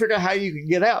even figure out how you can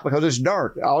get out because it's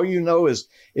dark. All you know is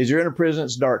you're in a prison,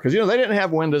 it's dark. Because, they didn't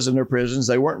have windows in their prisons.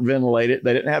 They weren't ventilated.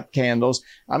 They didn't have candles.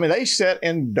 I mean, they sat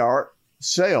in dark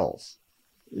cells,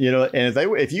 and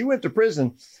if you went to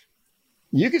prison,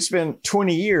 you could spend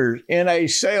 20 years in a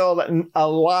cell that a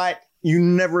light, you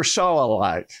never saw a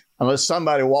light unless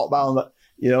somebody walked by on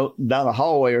down a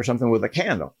hallway or something with a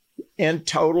candle in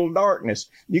total darkness.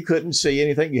 You couldn't see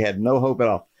anything. You had no hope at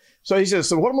all. So he says,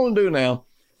 so what I'm going to do now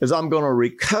is I'm going to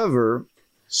recover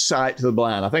sight to the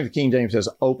blind. I think the King James says,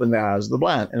 open the eyes of the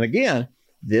blind. And again,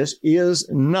 this is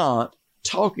not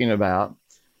talking about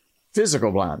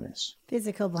physical blindness.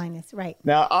 Physical blindness, right.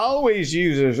 Now, I always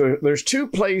use, there's two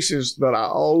places that I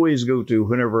always go to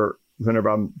whenever whenever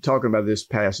I'm talking about this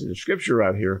passage of scripture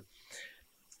right here.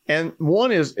 And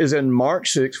one is in Mark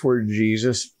 6, where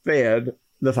Jesus fed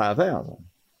the 5,000.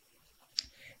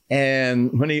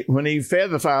 And when he fed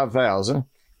the 5,000,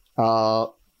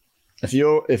 if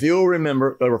you'll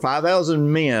remember, there were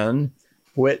 5,000 men,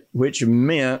 which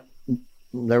meant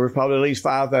there was probably at least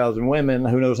 5,000 women,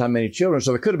 who knows how many children.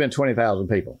 So there could have been 20,000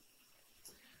 people.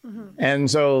 Mm-hmm.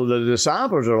 And so the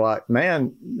disciples are like,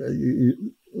 man,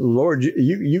 Lord,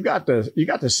 you got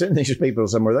to send these people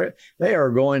somewhere. They are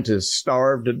going to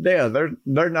starve to death. There's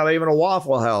not even a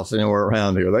Waffle House anywhere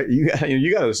around here.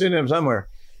 You got to send them somewhere.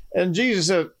 And Jesus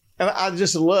said, and I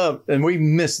just love, and we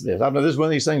miss this. I mean, this is one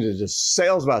of these things that just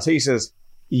sails by us. He says,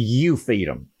 you feed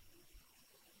them.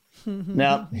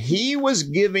 Now, he was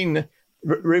giving,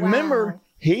 remember, wow.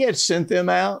 He had sent them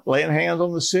out, laying hands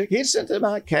on the sick. He had sent them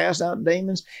out, cast out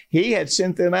demons. He had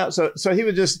sent them out. So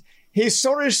he's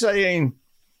sort of saying,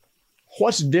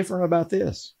 what's different about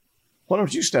this? Why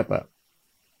don't you step up?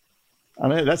 I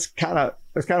mean, that's kind of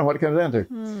what it comes down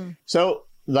to. So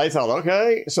they thought,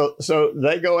 okay. So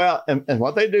they go out and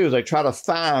what they do is they try to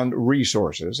find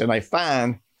resources, and they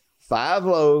find 5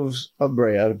 loaves of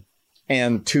bread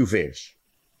and 2 fish.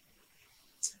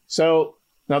 So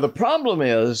now the problem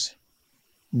is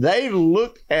they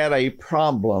looked at a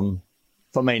problem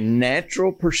from a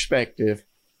natural perspective,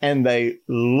 and they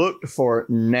looked for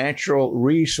natural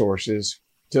resources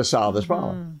to solve this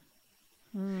problem.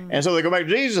 And so they go back to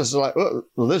Jesus, like, well,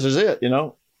 this is it,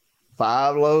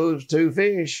 5 loaves, 2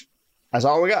 fish. That's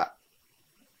all we got.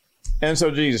 And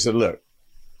so Jesus said, look,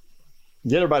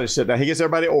 get everybody to sit down. He gets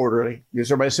everybody orderly,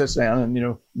 gets everybody sits down,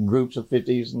 and, groups of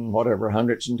 50s and whatever,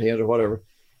 100s and 10s or whatever.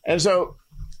 And so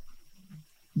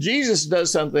Jesus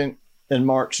does something in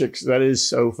Mark 6 that is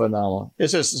so phenomenal. It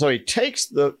says, so he takes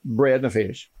the bread and the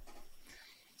fish.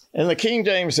 And the King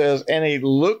James says, and he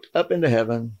looked up into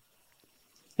heaven,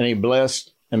 and he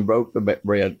blessed and broke the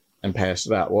bread and passed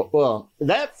it out. Well,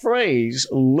 that phrase,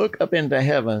 look up into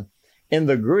heaven, in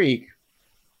the Greek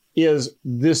is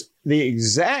the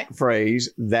exact phrase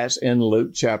that's in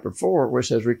Luke chapter 4, where it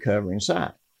says recovering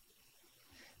sight.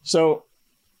 So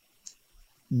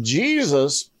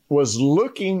Jesus was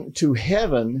looking to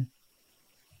heaven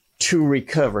to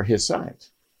recover his sight.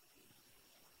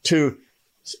 I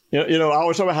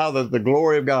always talk about how the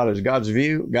glory of God is God's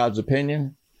view, God's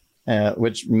opinion,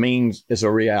 which means it's a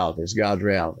reality. It's God's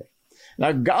reality.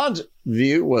 Now, God's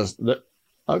view was that,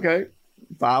 okay,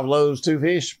 5 loaves, 2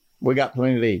 fish, we got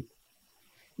plenty to eat.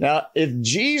 Now, if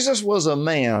Jesus was a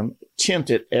man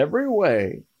tempted every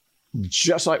way,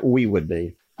 just like we would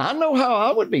be, I know how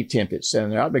I would be tempted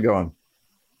sitting there. I'd be going,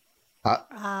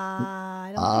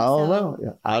 I don't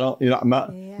know. I don't,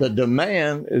 the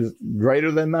demand is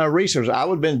greater than my resources. I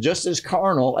would have been just as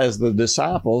carnal as the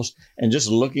disciples and just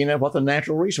looking at what the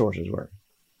natural resources were.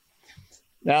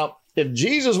 Now, if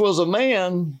Jesus was a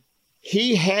man,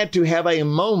 he had to have a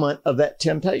moment of that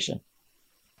temptation.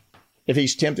 If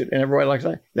he's tempted in every way, like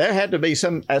I say, there had to be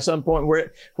at some point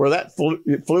where that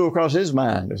flew across his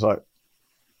mind. It's like,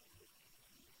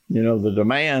 the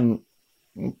demand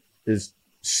is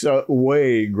so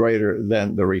way greater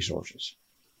than the resources.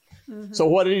 Mm-hmm. So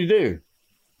what did he do?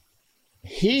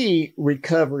 He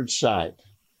recovered sight.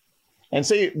 And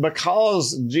see,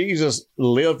 because Jesus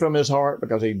lived from his heart,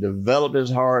 because he developed his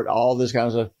heart, all this kind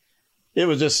of stuff, it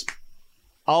was just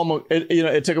almost,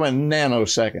 it took him a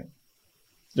nanosecond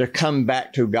to come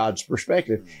back to God's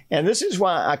perspective. And this is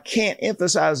why I can't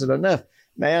emphasize it enough.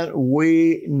 Man,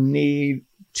 we need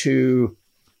to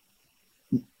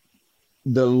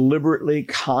deliberately,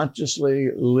 consciously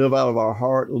live out of our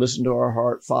heart, listen to our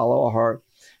heart, follow our heart,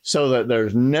 so that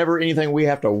there's never anything we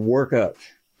have to work up.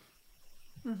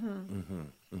 Mm-hmm. Mm-hmm.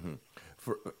 Mm-hmm.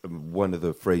 For one of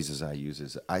the phrases I use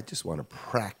is, I just want to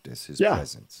practice his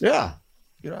presence. Yeah.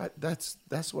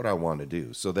 That's what I want to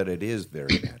do, so that it is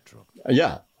very natural.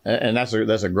 Yeah. And that's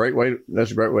a great way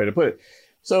to put it.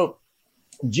 So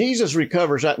Jesus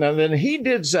recovers that. Now then he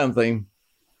did something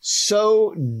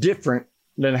so different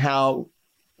than how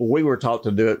we were taught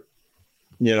to do it,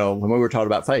 when we were taught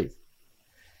about faith.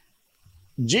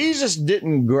 Jesus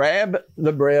didn't grab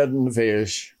the bread and the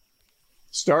fish,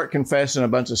 start confessing a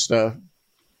bunch of stuff.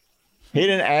 He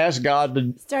didn't ask God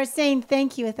to start saying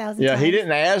thank you 1,000 times. He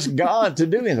didn't ask God to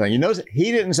do anything.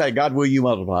 He didn't say, God, will you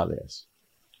multiply this?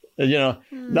 The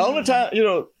only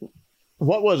time,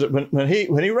 what was it? When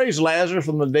he raised Lazarus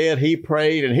from the dead, he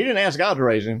prayed, and he didn't ask God to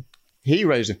raise him. He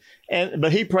raised him.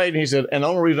 But he prayed, and he said, and the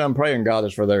only reason I'm praying, God,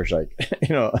 is for their sake.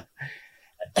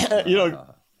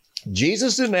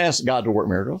 Jesus didn't ask God to work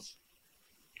miracles.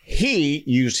 He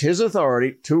used his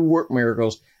authority to work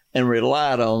miracles and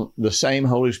relied on the same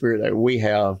Holy Spirit that we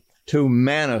have to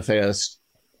manifest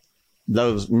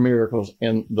those miracles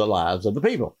in the lives of the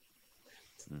people.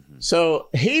 So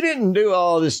he didn't do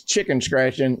all this chicken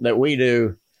scratching that we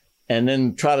do and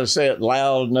then try to say it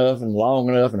loud enough and long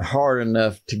enough and hard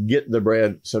enough to get the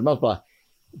bread to multiply.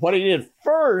 What he did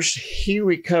first, he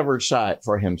recovered sight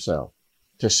for himself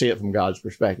to see it from God's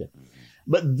perspective.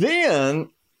 But then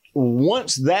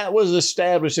once that was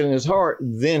established in his heart,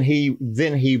 then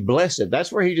he blessed it.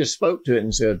 That's where he just spoke to it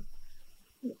and said,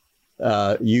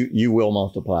 you will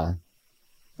multiply,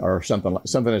 or something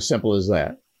as simple as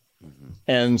that.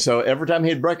 And so every time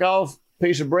he'd break off a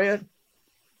piece of bread,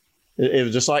 it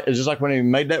was just like when he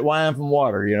made that wine from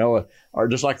water, you know, or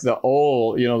just like the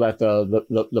oil, you know, that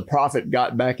the prophet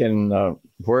got back in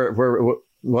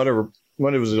when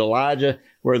it was Elijah,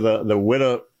 where the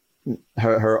widow,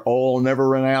 her oil never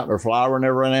ran out, her flour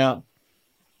never ran out.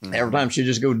 Every time she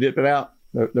just go dip it out,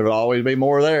 there would always be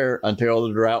more there until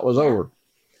the drought was over.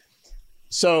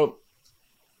 So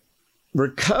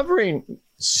recovering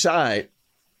sight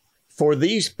for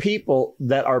these people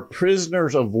that are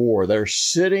prisoners of war, they're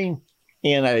sitting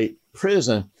in a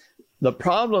prison. The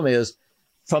problem is,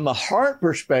 from a heart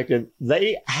perspective,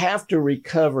 they have to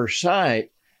recover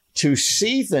sight to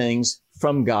see things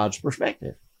from God's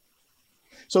perspective.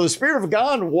 So the Spirit of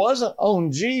God wasn't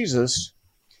on Jesus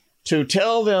to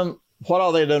tell them what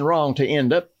all they'd done wrong to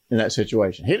end up in that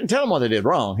situation. He didn't tell them what they did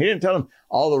wrong. He didn't tell them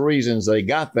all the reasons they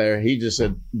got there. He just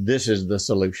said, this is the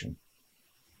solution.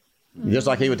 Just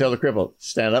like he would tell the cripple,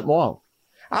 stand up and walk.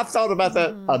 I've thought about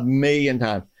that a million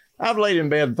times. I've laid in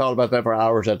bed and thought about that for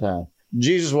hours at a time.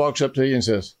 Jesus walks up to you and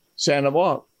says, stand up and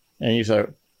walk. And you say,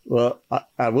 well,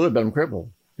 I would, but I'm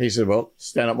crippled. He said, well,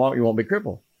 stand up and walk, you won't be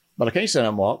crippled. But I can't stand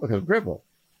up and walk because I'm crippled.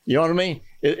 You know what I mean?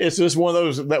 It's just one of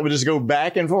those that would just go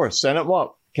back and forth. Stand up and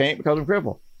walk. Can't because I'm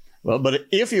crippled. Well, but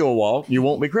if you'll walk, you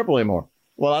won't be crippled anymore.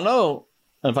 Well, I know.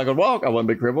 And if I could walk, I wouldn't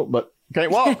be crippled, but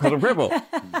can't walk because I'm crippled.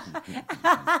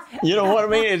 You know what I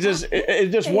mean? It's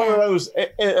just one of those.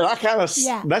 And I kind of,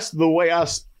 that's the way I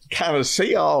kind of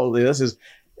see all this is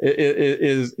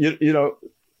you know,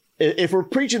 if we're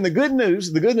preaching the good news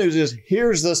is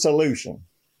here's the solution.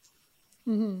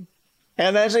 And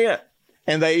that's it.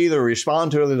 And they either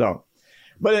respond to it or they don't.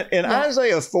 But in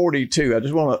Isaiah 42, I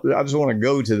just want to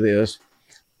go to this.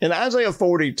 In Isaiah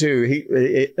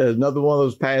 42, another one of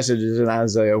those passages in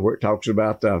Isaiah where it talks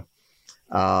about where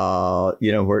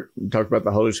it talks about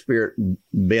the Holy Spirit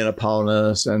being upon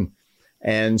us,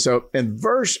 and so in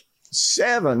verse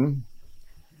 7,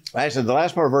 actually the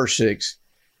last part of verse 6,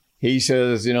 he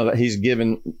says, you know, that he's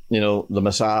given, you know, the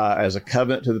Messiah as a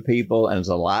covenant to the people and as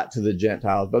a light to the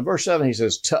Gentiles. But verse 7, he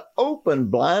says, to open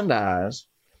blind eyes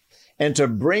and to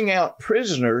bring out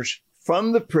prisoners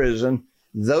from the prison,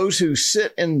 those who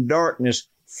sit in darkness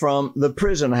from the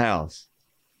prison house.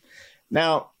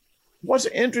 Now, what's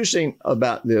interesting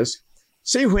about this,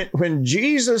 see, when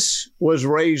Jesus was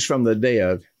raised from the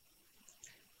dead,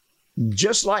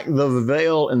 just like the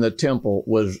veil in the temple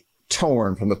was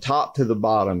torn from the top to the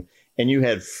bottom, and you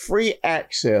had free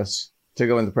access to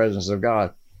go in the presence of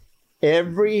God,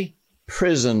 every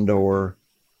prison door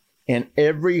and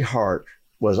every heart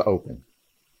was open.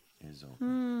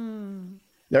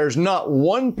 There's not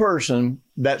one person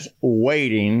that's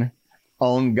waiting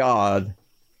on God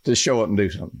to show up and do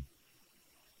something.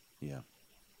 Yeah.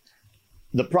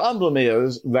 The problem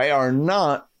is they are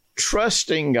not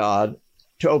trusting God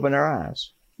to open their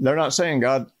eyes. They're not saying,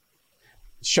 God,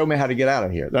 show me how to get out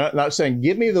of here. They're not saying,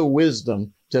 give me the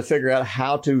wisdom to figure out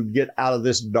how to get out of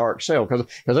this dark cell, because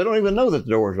they don't even know that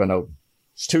the door has been open.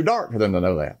 It's too dark for them to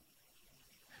know that.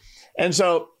 And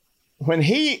so when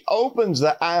he opens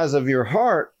the eyes of your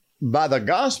heart by the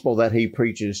gospel that he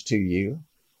preaches to you,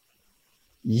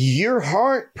 your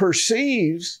heart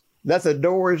perceives that the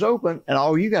door is open, and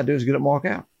all you got to do is get up and walk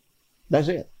out. That's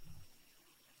it.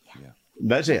 Yeah.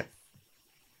 That's it.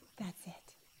 That's it.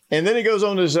 And then he goes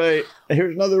on to say,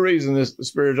 here's another reason this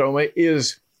Spirit's on me,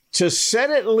 is to set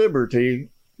at liberty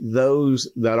those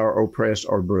that are oppressed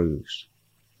or bruised.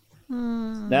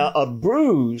 Now, a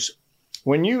bruise,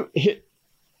 when you hit,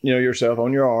 you know, yourself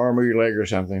on your arm or your leg or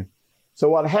something, so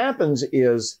what happens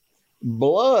is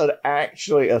blood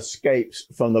actually escapes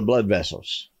from the blood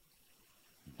vessels.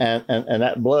 And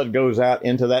that blood goes out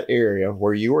into that area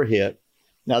where you were hit.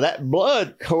 Now, that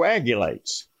blood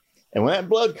coagulates. And when that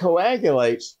blood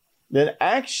coagulates, then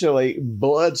actually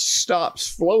blood stops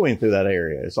flowing through that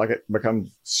area. It's like it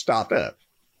becomes stopped up.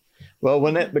 Well,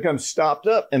 when it becomes stopped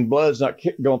up and blood's not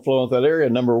going to flow into that area,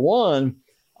 number one,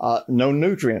 no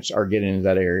nutrients are getting into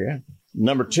that area.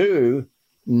 Number two,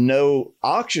 no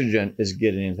oxygen is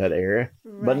getting into that area.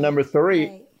 Right, but number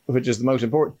three, which is the most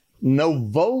important, no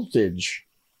voltage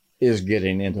is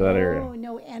getting into that area. Oh,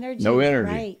 no energy. No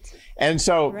energy. Right. And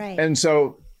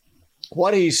so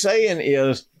what he's saying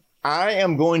is, I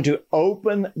am going to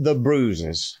open the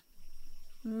bruises.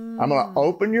 I'm going to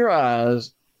open your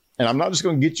eyes, and I'm not just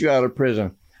going to get you out of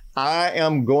prison. I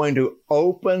am going to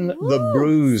open the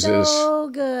bruises so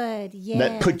good. Yes.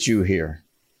 that put you here.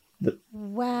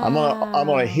 Wow. I'm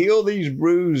going to heal these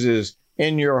bruises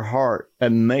in your heart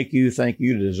and make you think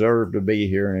you deserve to be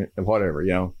here and whatever,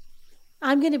 you know.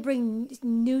 I'm going to bring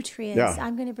nutrients. Yeah.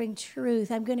 I'm going to bring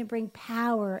truth. I'm going to bring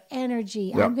power,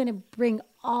 energy. Yeah. I'm going to bring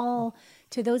all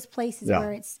to those places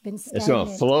where it's been stagnant. It's going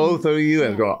to flow through you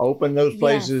and it's going to open those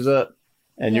places up,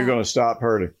 and you're going to stop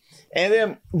hurting. And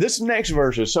then this next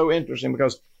verse is so interesting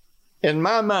because in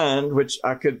my mind, which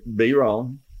I could be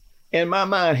wrong, in my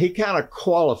mind, he kind of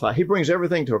qualifies. He brings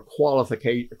everything to a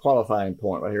qualifying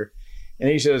point right here. And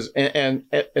he says,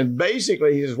 and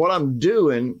basically he says, what I'm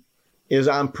doing is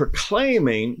I'm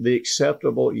proclaiming the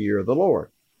acceptable year of the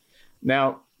Lord.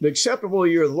 Now, the acceptable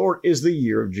year of the Lord is the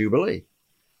year of Jubilee.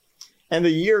 And the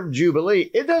year of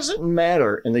Jubilee, it doesn't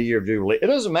matter in the year of Jubilee. It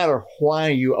doesn't matter why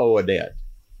you owe a debt.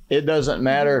 It doesn't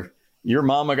matter if your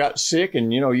mama got sick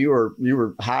and, you know, you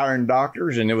were hiring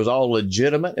doctors and it was all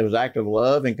legitimate. It was act of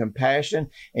love and compassion,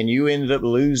 and you ended up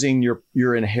losing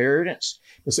your inheritance.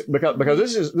 Because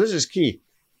this is key.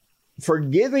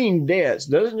 Forgiving debts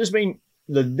doesn't just mean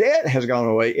the debt has gone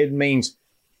away. It means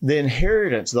the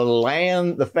inheritance, the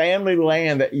land, the family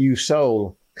land that you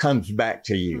sold comes back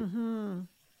to you.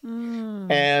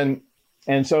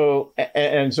 And so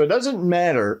it doesn't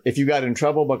matter if you got in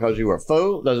trouble because you were a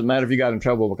fool. Doesn't matter if you got in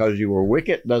trouble because you were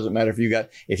wicked. Doesn't matter if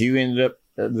you ended up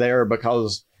there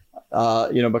because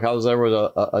because there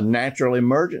was a natural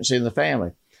emergency in the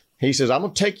family. He says, I'm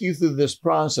going to take you through this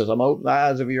process. I'm going to open the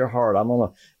eyes of your heart. I'm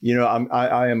going to,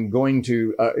 I am going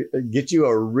to get you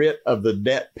a writ of the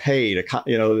debt paid.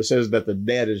 That says that the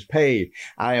debt is paid.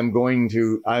 I'm going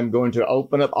to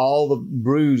open up all the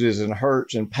bruises and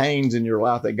hurts and pains in your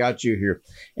life that got you here.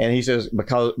 And he says,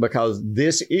 because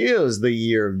this is the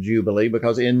year of Jubilee,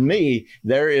 because in me,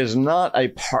 there is not a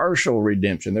partial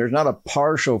redemption. There's not a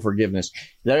partial forgiveness.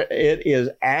 It is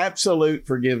absolute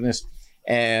forgiveness,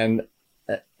 and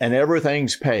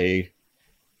everything's paid.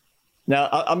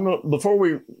 Now, before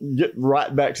we get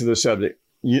right back to the subject,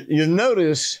 you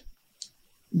notice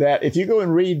that if you go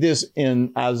and read this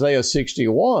in Isaiah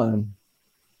 61,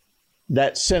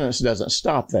 that sentence doesn't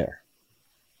stop there.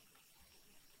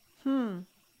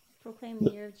 Proclaim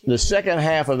the year of Jubilee. The second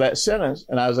half of that sentence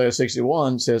in Isaiah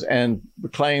 61 says, and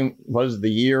proclaim what is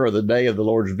the year or the day of the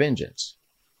Lord's vengeance.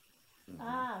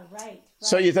 Right.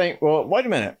 So you think, well, wait a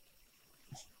minute.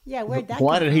 Yeah, where'd that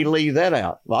Why come did he from? leave that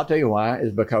out? Well, I'll tell you why.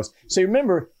 Is because, see,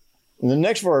 remember, in the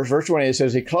next verse 20, it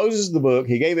says, he closes the book,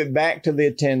 he gave it back to the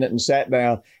attendant and sat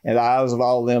down, and the eyes of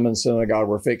all them in the synagogue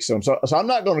were fixed on him. So I'm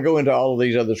not going to go into all of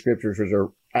these other scriptures, which are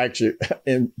actually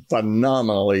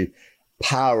phenomenally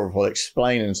powerful,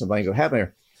 explaining some things that happen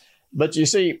here. But you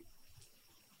see,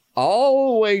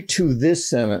 all the way to this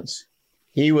sentence,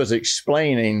 he was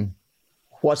explaining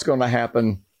what's going to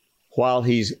happen while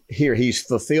he's here. He's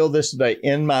fulfilled this day.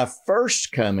 In my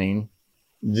first coming,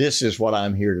 this is what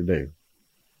I'm here to do.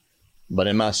 But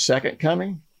in my second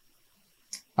coming,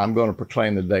 I'm going to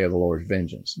proclaim the day of the Lord's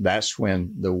vengeance. That's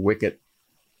when the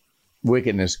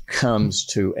wickedness comes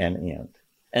to an end.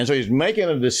 And so he's making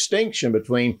a distinction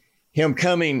between him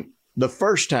coming the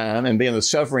first time and being the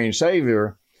suffering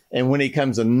Savior, and when he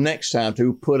comes the next time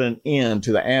to put an end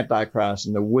to the Antichrist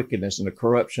and the wickedness and the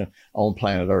corruption on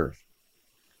planet Earth.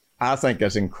 I think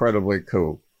that's incredibly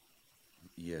cool.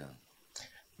 Yeah.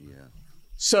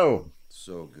 So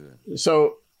good.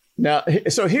 So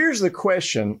here's the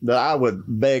question that I would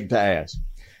beg to ask.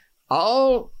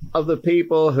 All of the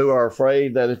people who are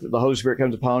afraid that if the Holy Spirit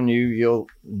comes upon you, you'll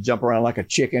jump around like a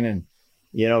chicken and,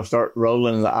 start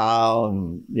rolling in the aisle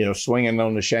and, swinging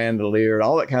on the chandelier and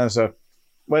all that kind of stuff.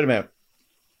 Wait a minute.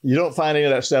 You don't find any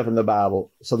of that stuff in the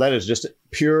Bible. So that is just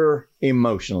pure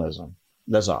emotionalism.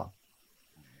 That's all.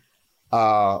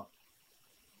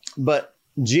 But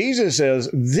Jesus says,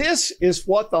 this is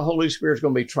what the Holy Spirit is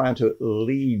going to be trying to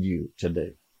lead you to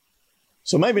do.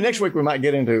 So maybe next week we might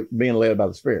get into being led by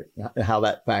the Spirit and how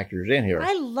that factors in here.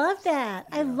 I love that.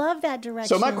 I love that direction.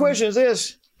 So my question is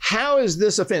this: how is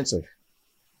this offensive?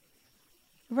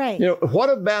 Right. What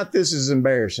about this is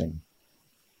embarrassing?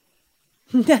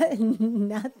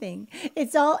 Nothing.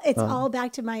 It's all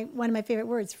back to one of my favorite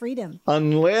words, freedom.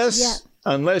 Unless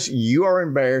you are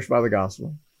embarrassed by the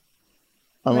gospel,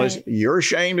 unless you're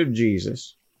ashamed of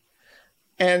Jesus,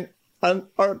 and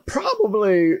are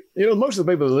probably, most of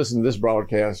the people that listen to this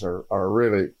broadcast are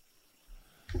really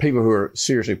people who are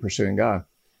seriously pursuing God.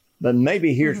 But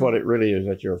maybe here's what it really is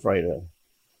that you're afraid of.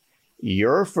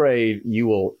 You're afraid you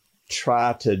will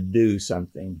try to do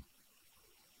something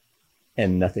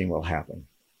and nothing will happen.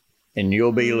 And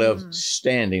you'll be left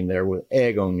standing there with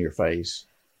egg on your face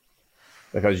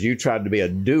because you tried to be a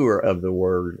doer of the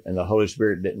word and the Holy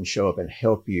Spirit didn't show up and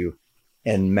help you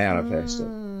and manifest it.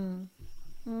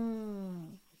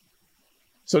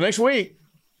 So next week,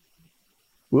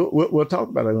 we'll talk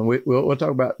about it. We'll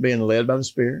talk about being led by the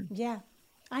Spirit. Yeah,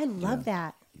 I love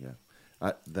that.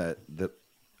 Yeah,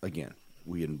 again,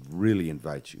 we really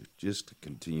invite you just to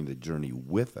continue the journey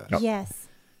with us. Yes.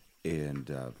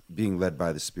 And being led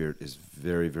by the Spirit is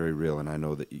very, very real. And I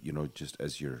know that, just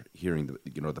as you're hearing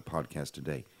the podcast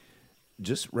today,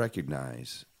 just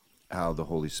recognize how the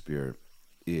Holy Spirit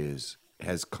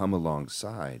has come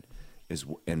alongside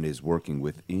and is working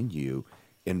within you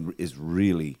and is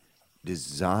really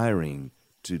desiring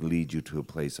to lead you to a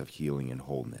place of healing and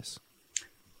wholeness.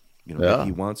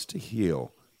 He wants to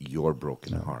heal your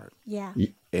broken heart. Yeah.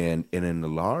 And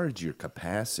enlarge your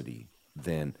capacity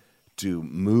then to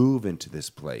move into this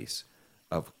place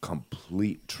of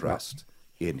complete trust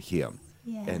in him.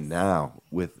 Yes. And now,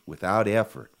 without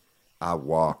effort, I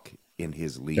walk in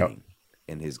his leading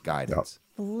and his guidance.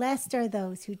 Blessed are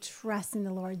those who trust in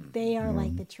the Lord. They are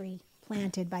like the tree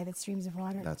planted by the streams of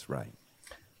water. That's right.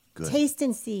 Good. Taste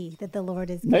and see that the Lord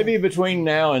is good. Maybe between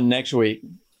now and next week,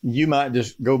 you might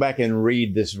just go back and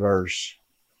read this verse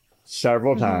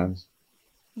several times.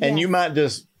 And you might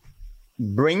just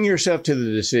bring yourself to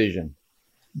the decision.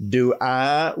 Do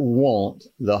I want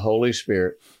the Holy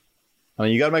Spirit? I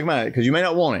mean, you got to make a mind because you may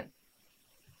not want it.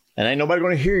 And ain't nobody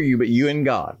going to hear you but you and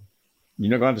God. You're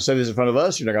not going to have to say this in front of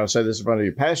us. You're not going to say this in front of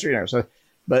your pastor. You're not going to say,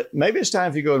 but maybe it's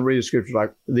time for you to go and read a scripture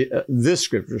like this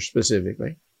scripture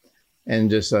specifically and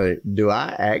just say, do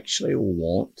I actually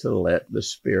want to let the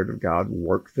Spirit of God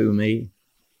work through me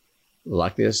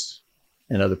like this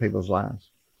in other people's lives?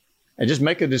 And just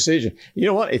make a decision. You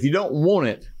know what? If you don't want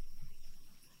it,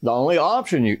 the only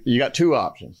option, you got two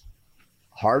options.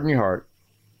 Harden your heart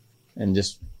and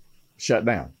just shut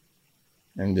down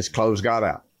and just close God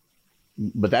out.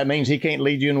 But that means he can't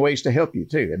lead you in ways to help you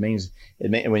too. It means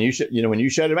when you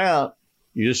shut him out,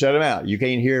 you just shut him out. You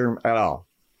can't hear him at all.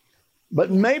 But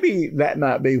maybe that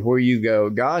might be where you go,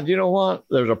 God, you know what?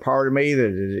 There's a part of me that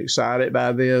is excited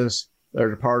by this.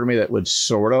 There's a part of me that would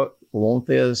sort of want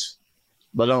this,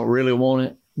 but don't really want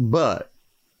it. But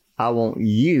I want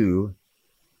you.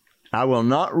 I will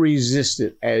not resist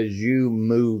it as you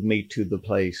move me to the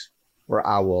place where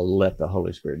I will let the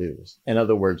Holy Spirit do this. In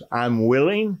other words, I'm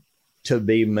willing to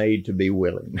be made to be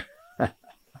willing.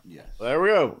 Yes. There we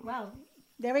go. Wow.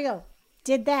 There we go.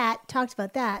 Did that. Talked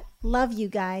about that. Love you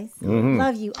guys.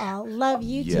 Love you all. Love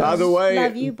you too. By the way,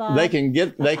 love you, Bob. they can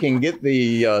get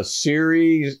the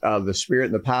series of The Spirit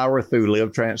and the Power through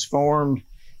Live Transformed.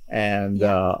 And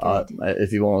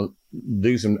if you want to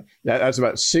do that's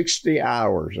about 60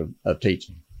 hours of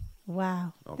teaching.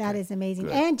 Wow, Okay. that is amazing.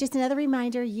 Good. And just another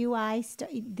reminder,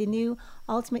 the new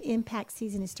Ultimate Impact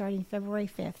season is starting February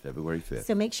 5th. February 5th.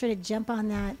 So make sure to jump on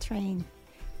that train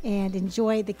and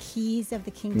enjoy the keys of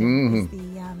the kingdom.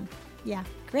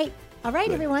 Great. All right,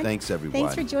 Good. everyone. Thanks, everyone.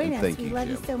 Thanks for joining And us. thank We you, love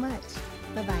you Jim. so much.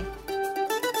 Bye-bye.